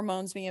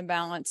hormones be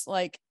imbalanced.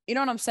 Like, you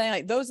know what I'm saying?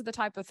 Like, those are the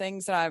type of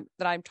things that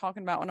I'm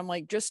talking about when I'm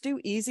like, just do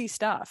easy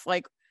stuff.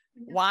 Like,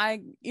 why,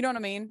 you know what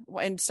I mean?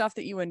 And stuff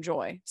that you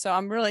enjoy. So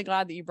I'm really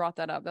glad that you brought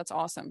that up. That's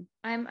awesome.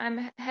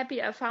 I'm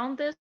happy I found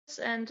this,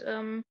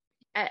 and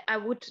I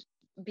would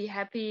be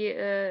happy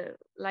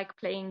like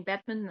playing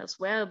badminton as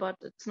well, but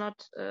it's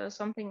not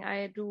something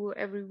I do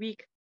every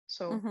week.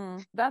 So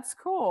that's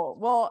cool.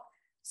 Well,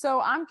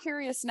 so I'm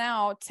curious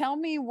now, tell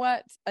me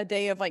what a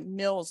day of like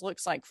meals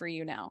looks like for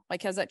you now.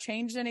 Like, has that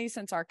changed any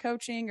since our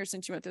coaching or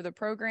since you went through the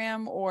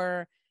program,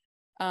 or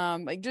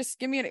like, just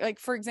give me like,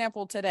 for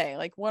example, today,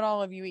 like what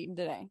all have you eaten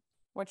today?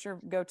 What's your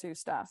go-to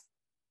stuff?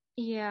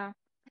 Yeah.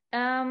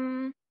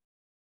 I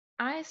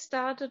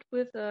started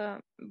with a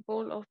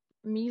bowl of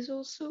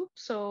miso soup.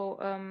 So,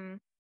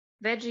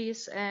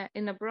 veggies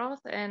in a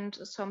broth and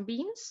some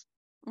beans.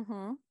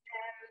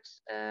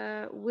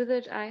 And with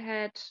it, I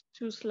had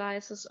 2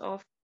 slices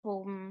of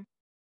home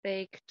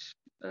baked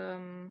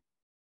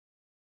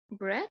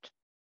bread.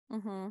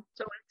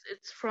 So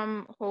it's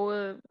from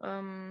whole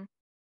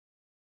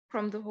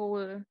from the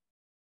whole.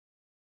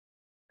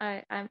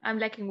 I'm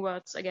lacking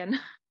words again.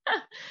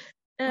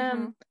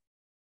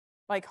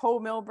 Like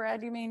wholemeal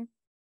bread, you mean?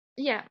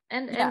 Yeah,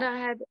 and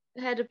I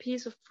had a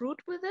piece of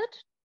fruit with it.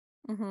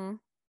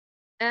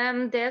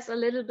 There's a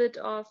little bit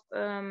of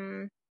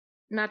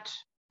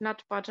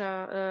nut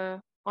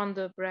butter on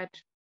the bread.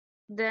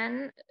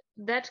 Then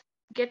that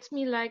gets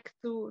me like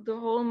through the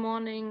whole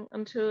morning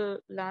until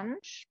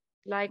lunch,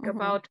 like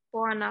about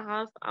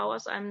 4.5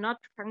 hours. I'm not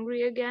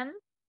hungry again.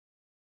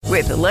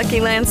 With the Lucky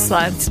Land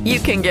Slots, you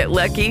can get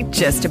lucky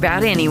just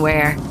about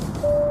anywhere.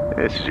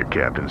 This is your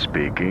captain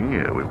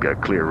speaking. We've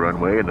got clear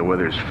runway and the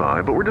weather's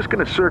fine, but we're just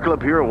going to circle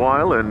up here a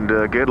while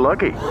and get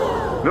lucky.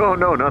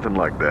 No, nothing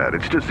like that.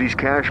 It's just these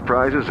cash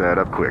prizes add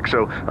up quick.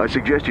 So I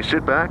suggest you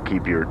sit back,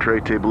 keep your tray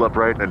table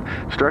upright, and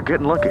start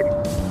getting lucky.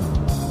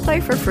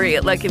 Play for free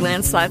at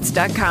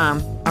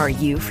LuckyLandSlots.com. Are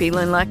you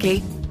feeling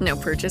lucky? No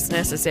purchase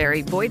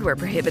necessary. Void where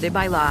prohibited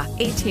by law.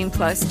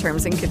 18+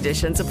 terms and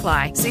conditions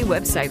apply. See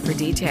website for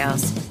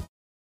details.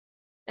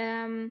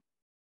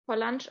 For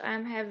lunch,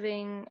 I'm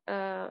having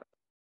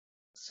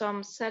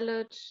some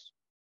salad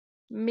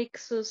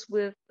mixes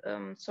with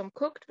some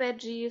cooked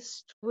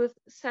veggies with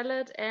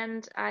salad,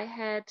 and I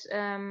had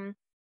a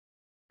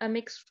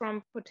mix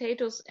from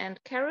potatoes and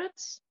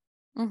carrots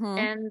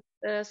and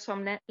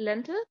some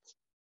lentils.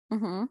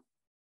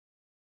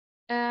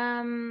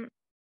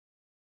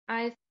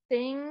 I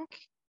think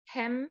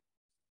hemp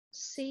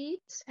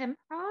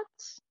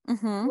hearts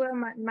were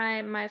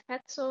my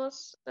fat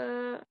source,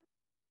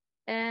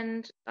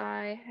 and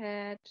I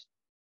had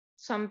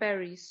some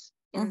berries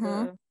in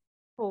the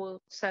whole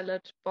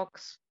salad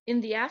box. In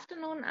the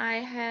afternoon,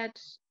 I had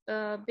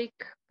a big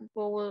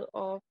bowl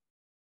of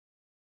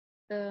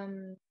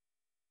a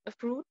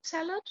fruit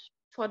salad.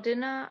 For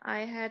dinner,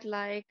 I had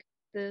like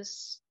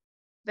this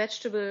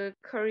vegetable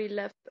curry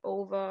left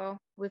over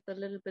with a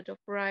little bit of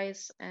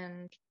rice,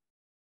 and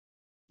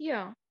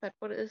that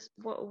what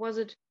was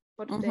it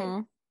for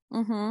today.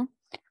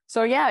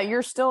 So yeah,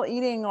 you're still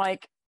eating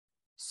like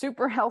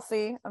super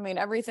healthy. I mean,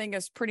 everything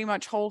is pretty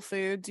much whole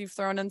foods. You've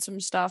thrown in some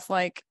stuff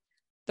like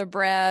the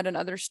bread and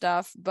other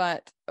stuff,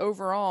 but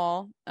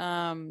overall,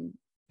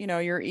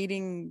 you're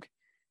eating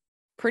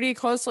pretty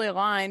closely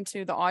aligned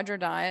to the Audra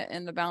diet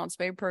and the Balanced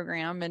Babe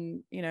program.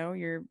 And,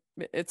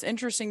 it's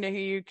interesting to hear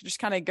you just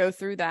kind of go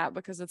through that,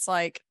 because it's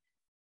like,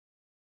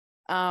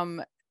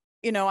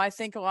 I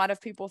think a lot of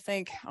people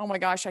think, oh my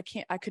gosh,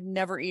 I could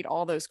never eat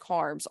all those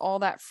carbs, all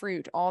that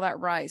fruit, all that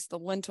rice, the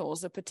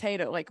lentils, the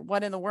potato, like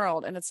what in the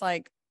world? And it's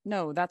like,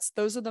 no,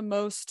 those are the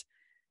most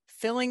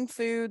filling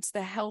foods,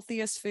 the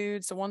healthiest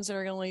foods, the ones that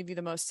are going to leave you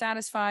the most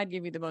satisfied,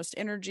 give you the most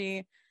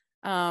energy,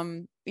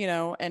 and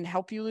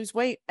help you lose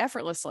weight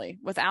effortlessly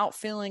without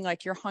feeling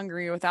like you're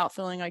hungry, without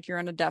feeling like you're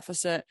in a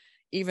deficit,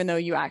 even though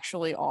you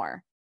actually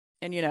are.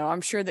 And,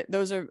 I'm sure that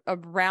those are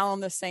around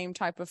the same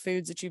type of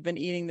foods that you've been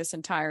eating this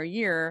entire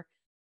year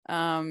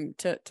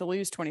to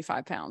lose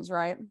 25 pounds,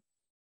 right?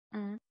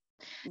 Yeah.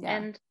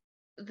 And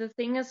the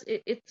thing is,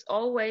 it's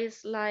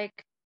always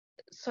like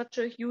such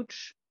a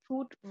huge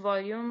food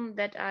volume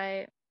that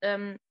I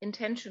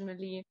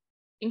intentionally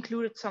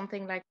included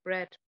something like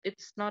bread.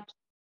 It's not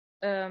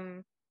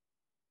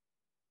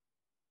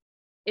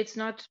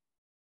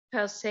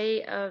per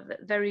se a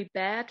very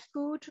bad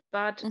food,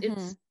 but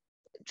it's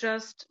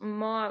just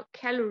more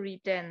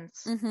calorie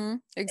dense.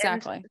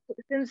 Exactly.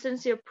 And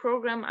since your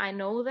program, I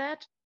know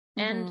that,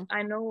 and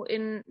I know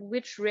in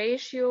which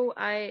ratio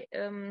I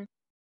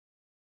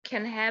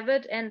can have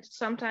it. And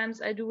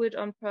sometimes I do it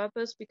on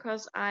purpose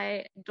because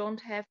I don't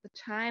have the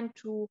time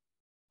to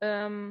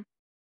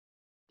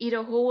eat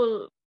a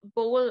whole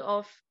bowl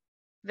of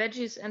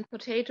veggies and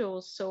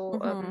potatoes.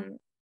 So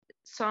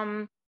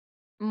some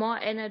more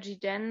energy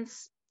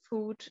dense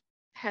food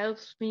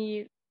helps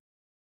me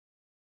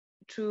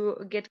to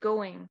get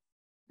going.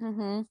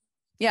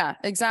 Yeah,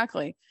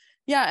 exactly.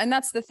 Yeah. And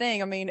that's the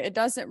thing. I mean, it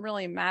doesn't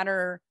really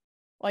matter.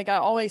 Like I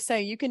always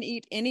say, you can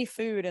eat any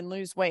food and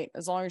lose weight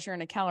as long as you're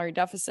in a calorie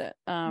deficit.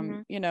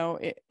 You know,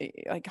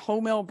 like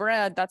wholemeal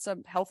bread, that's a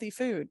healthy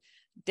food.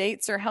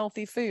 Dates are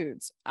healthy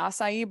foods.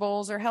 Acai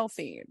bowls are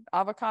healthy.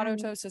 Avocado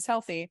toast is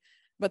healthy,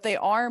 but they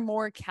are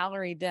more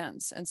calorie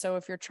dense. And so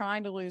if you're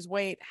trying to lose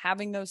weight,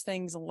 having those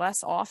things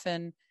less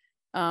often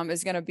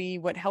is going to be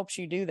what helps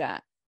you do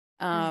that.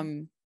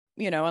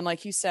 You know, and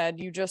like you said,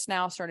 you just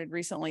now started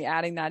recently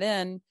adding that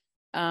in.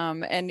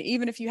 And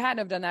even if you hadn't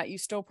have done that, you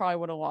still probably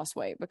would have lost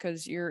weight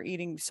because you're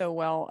eating so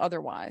well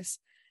otherwise.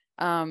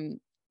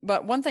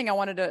 But one thing I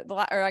wanted to,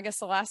 or I guess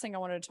the last thing I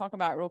wanted to talk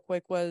about real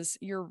quick was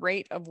your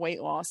rate of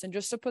weight loss. And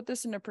just to put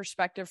this into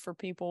perspective for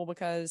people,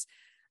 because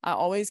I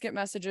always get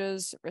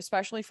messages,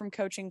 especially from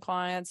coaching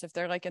clients, if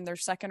they're like in their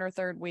second or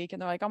third week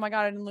and they're like, oh my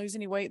God, I didn't lose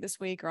any weight this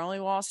week, or only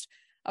lost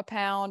a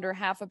pound or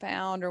half a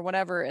pound or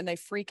whatever. And they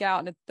freak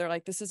out and they're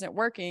like, this isn't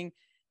working.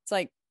 It's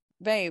like,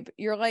 babe,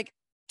 you're like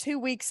 2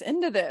 weeks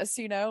into this,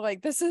 you know,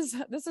 like this is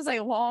a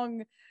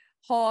long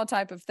haul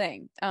type of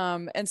thing.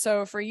 And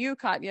so for you,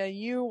 Katya,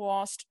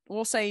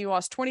 we'll say you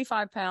lost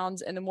 25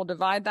 pounds, and then we'll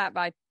divide that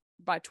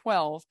by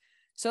 12.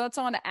 So that's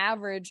on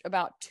average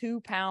about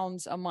 2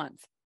 pounds a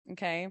month.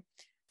 Okay.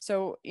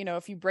 So, you know,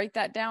 if you break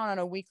that down on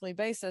a weekly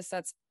basis,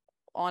 that's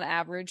on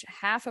average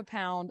half a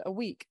pound a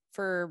week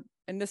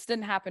and this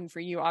didn't happen for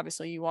you.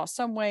 Obviously you lost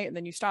some weight and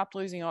then you stopped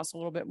losing, you lost a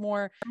little bit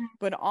more,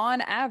 but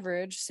on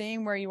average,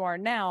 seeing where you are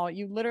now,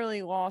 you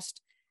literally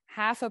lost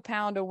half a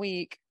pound a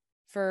week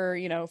for,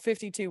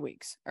 52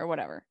 weeks or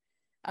whatever.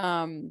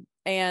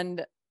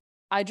 And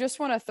I just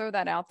want to throw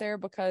that out there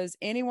because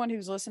anyone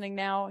who's listening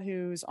now,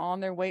 who's on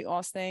their weight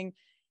loss thing,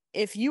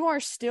 if you are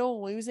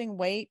still losing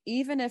weight,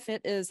 even if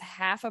it is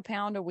half a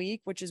pound a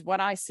week, which is what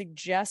I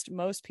suggest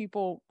most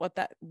people let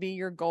that be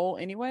your goal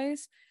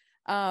anyways,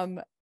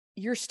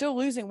 you're still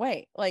losing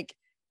weight. Like,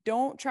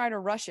 don't try to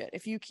rush it.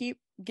 If you keep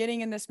getting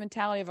in this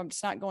mentality of I'm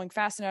just not going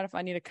fast enough,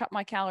 I need to cut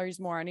my calories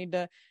more, I need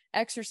to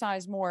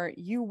exercise more,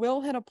 you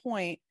will hit a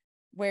point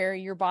where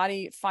your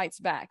body fights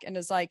back and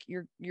is like,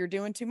 you're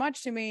doing too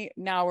much to me.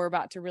 Now we're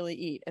about to really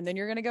eat. And then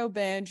you're going to go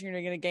binge, you're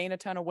going to gain a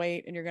ton of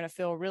weight, and you're going to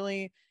feel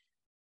really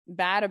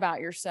bad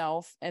about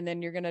yourself. And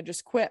then you're going to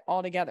just quit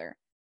altogether.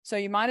 So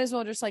you might as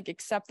well just like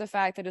accept the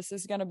fact that this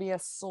is going to be a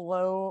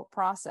slow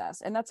process.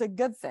 And that's a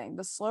good thing.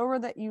 The slower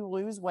that you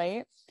lose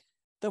weight,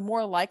 the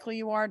more likely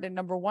you are to,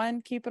 number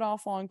one, keep it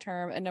off long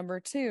term. And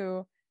number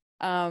two,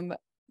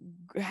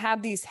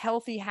 have these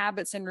healthy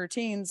habits and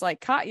routines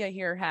like Katya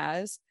here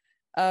has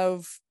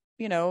of,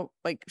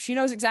 like she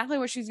knows exactly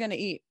what she's going to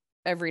eat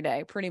every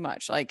day, pretty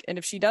much. Like, and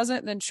if she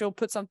doesn't, then she'll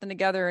put something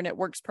together and it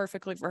works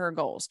perfectly for her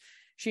goals.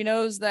 She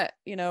knows that,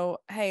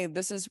 hey,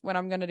 this is when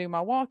I'm going to do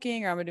my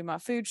walking, or I'm going to do my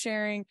food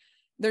sharing.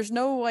 There's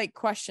no like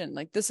question,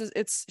 like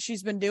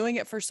she's been doing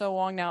it for so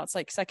long now. It's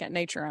like second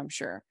nature, I'm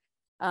sure.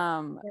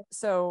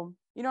 So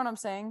you know what I'm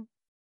saying?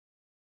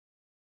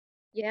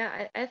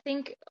 Yeah, I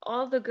think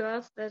all the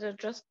girls that are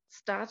just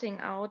starting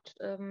out,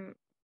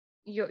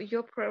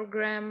 your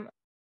program,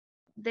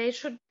 they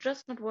should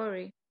just not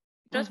worry.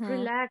 Just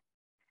relax.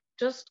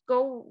 Just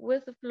go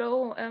with the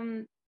flow.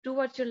 Do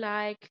what you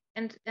like,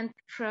 and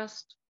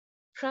trust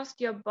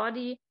your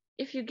body.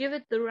 If you give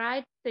it the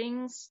right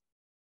things,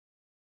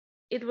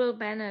 it will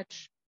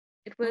manage.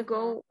 It will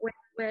go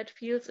where it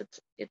feels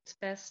it's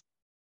best.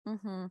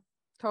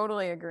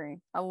 Totally agree.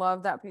 I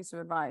love that piece of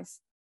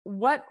advice.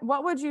 What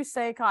would you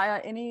say,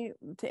 Kaya,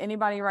 to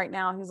anybody right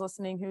now who's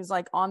listening, who's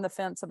like on the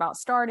fence about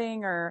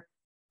starting, or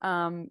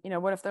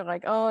what if they're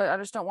like, oh, I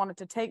just don't want it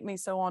to take me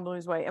so long to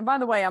lose weight? And by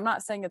the way, I'm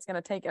not saying it's going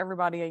to take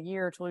everybody a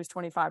year to lose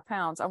 25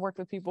 pounds. I've worked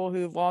with people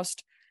who've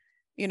lost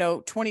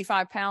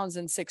 25 pounds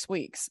in 6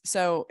 weeks.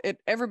 So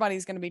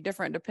everybody's going to be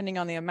different depending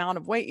on the amount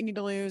of weight you need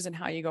to lose and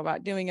how you go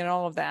about doing it and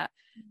all of that.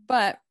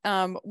 But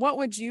what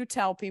would you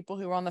tell people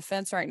who are on the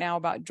fence right now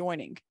about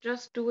joining?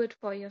 Just do it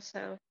for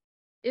yourself.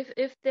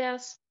 If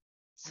there's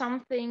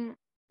something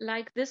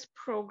like this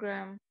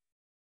program,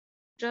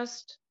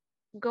 just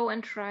go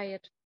and try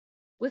it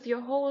with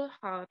your whole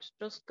heart.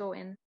 Just go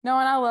in. No,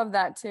 and I love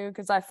that too,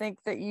 because I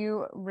think that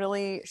you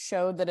really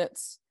showed that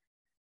it's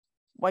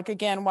like,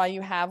 again, while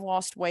you have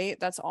lost weight,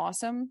 that's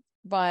awesome.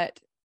 But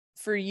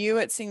for you,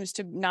 it seems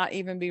to not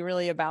even be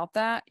really about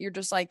that. You're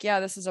just like, yeah,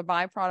 this is a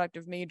byproduct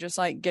of me just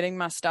like getting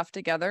my stuff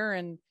together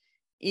and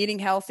eating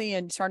healthy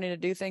and starting to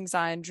do things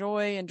I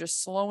enjoy and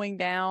just slowing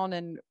down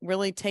and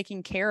really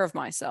taking care of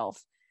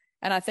myself.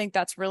 And I think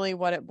that's really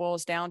what it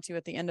boils down to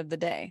at the end of the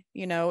day.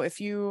 If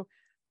you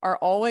are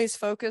always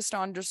focused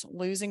on just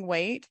losing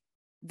weight,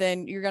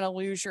 then you're going to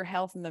lose your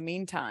health in the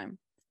meantime.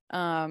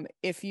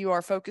 If you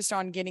are focused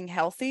on getting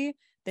healthy,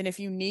 then if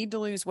you need to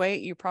lose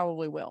weight, you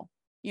probably will.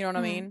 You know what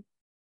I mean?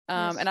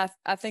 And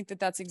I think that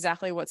that's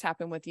exactly what's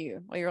happened with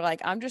you. Where you're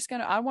like,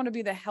 I want to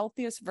be the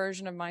healthiest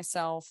version of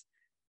myself,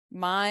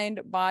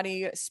 mind,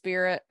 body,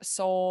 spirit,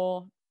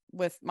 soul,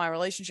 with my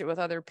relationship with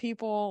other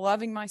people,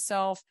 loving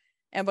myself.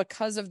 And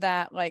because of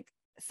that, like,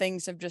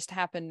 things have just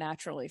happened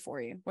naturally for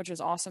you, which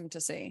is awesome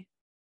to see.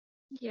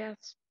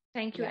 Yes.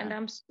 Thank you. Yeah. And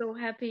I'm so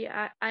happy.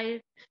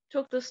 I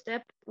took the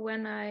step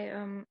when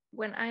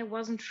I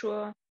wasn't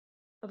sure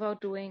about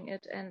doing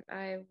it, and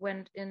I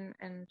went in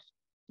and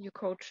you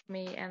coached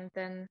me, and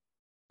then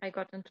I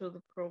got into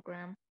the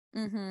program.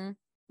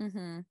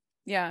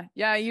 Yeah,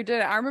 you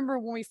did. I remember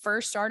when we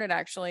first started,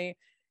 actually,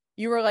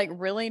 you were like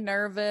really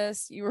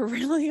nervous. You were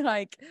really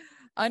like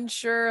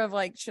unsure of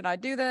like, should I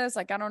do this?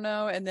 Like, I don't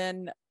know. And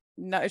then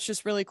no, it's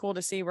just really cool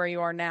to see where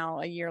you are now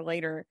a year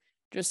later,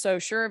 just so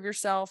sure of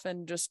yourself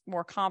and just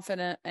more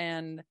confident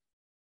and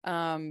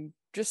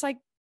just like,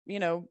 you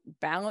know,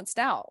 balanced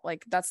out.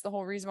 Like, that's the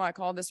whole reason why I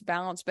call this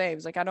Balanced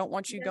Babes. Like, I don't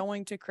want you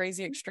going to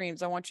crazy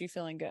extremes. I want you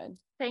feeling good.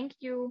 Thank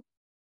you,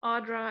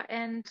 Audra,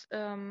 and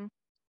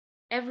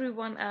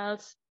everyone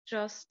else.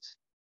 Just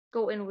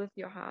go in with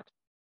your heart.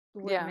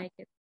 You will make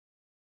it.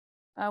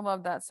 I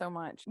love that so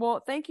much.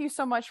 Well, thank you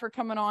so much for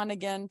coming on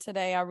again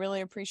today. I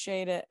really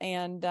appreciate it.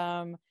 And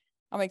I'm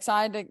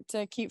excited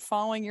to keep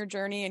following your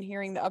journey and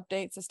hearing the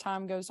updates as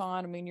time goes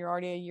on. I mean, you're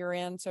already a year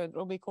in, so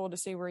it'll be cool to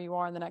see where you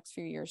are in the next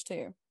few years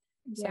too.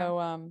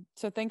 Yeah.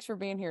 So thanks for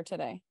being here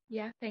today.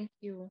 Yeah, thank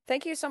you.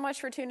 Thank you so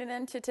much for tuning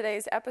in to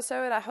today's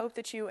episode. I hope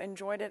that you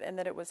enjoyed it and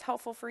that it was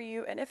helpful for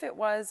you. And if it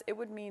was, it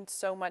would mean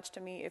so much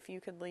to me if you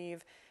could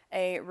leave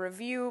a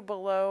review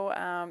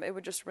below. It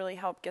would just really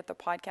help get the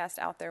podcast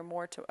out there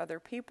more to other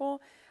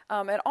people.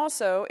 And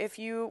also, if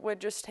you would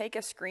just take a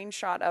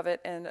screenshot of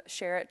it and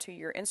share it to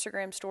your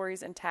Instagram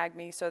stories and tag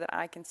me so that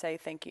I can say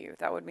thank you.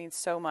 That would mean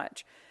so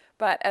much.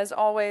 But as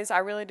always, I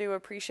really do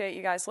appreciate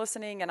you guys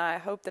listening, and I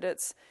hope that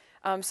it's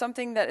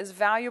something that is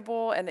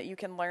valuable and that you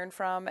can learn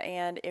from.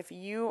 And if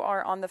you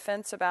are on the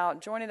fence about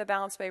joining the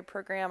Balanced Babe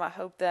program, I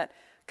hope that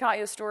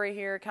Katya's story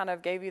here kind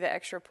of gave you the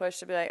extra push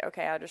to be like,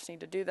 okay, I just need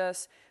to do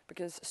this,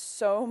 because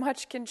so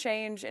much can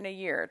change in a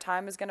year.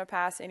 Time is going to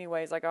pass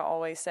anyways, like I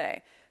always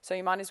say. So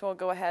you might as well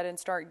go ahead and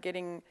start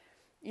getting,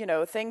 you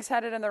know, things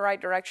headed in the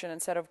right direction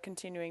instead of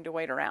continuing to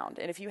wait around.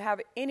 And if you have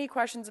any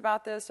questions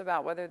about this,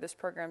 about whether this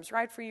program is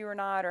right for you or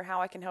not, or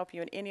how I can help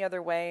you in any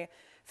other way,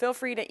 feel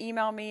free to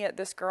email me at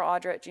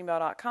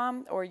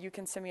thisgirlaudra@gmail.com, or you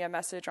can send me a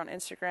message on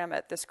Instagram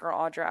at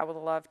thisgirlaudra. I would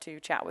love to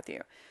chat with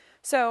you.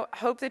 So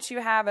hope that you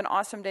have an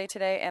awesome day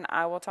today, and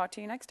I will talk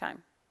to you next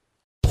time.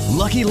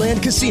 Lucky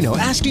Land Casino,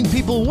 asking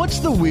people, what's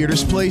the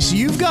weirdest place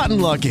you've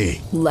gotten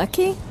lucky?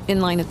 Lucky?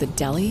 In line at the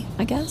deli,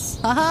 I guess?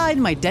 Aha,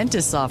 in my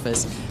dentist's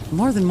office.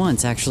 More than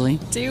once, actually.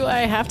 Do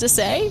I have to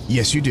say?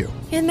 Yes, you do.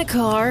 In the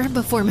car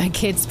before my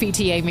kids'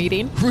 PTA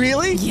meeting.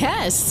 Really?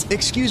 Yes.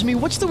 Excuse me,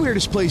 what's the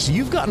weirdest place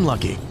you've gotten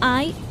lucky?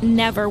 I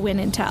never win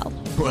and tell.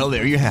 Well,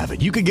 there you have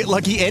it. You can get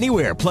lucky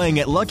anywhere, playing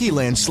at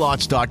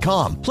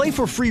LuckyLandSlots.com. Play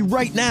for free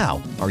right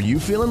now. Are you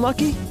feeling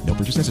lucky? No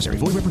purchase necessary.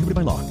 Void where prohibited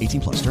by law.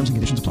 18+. Terms and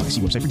conditions apply.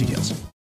 See website for details.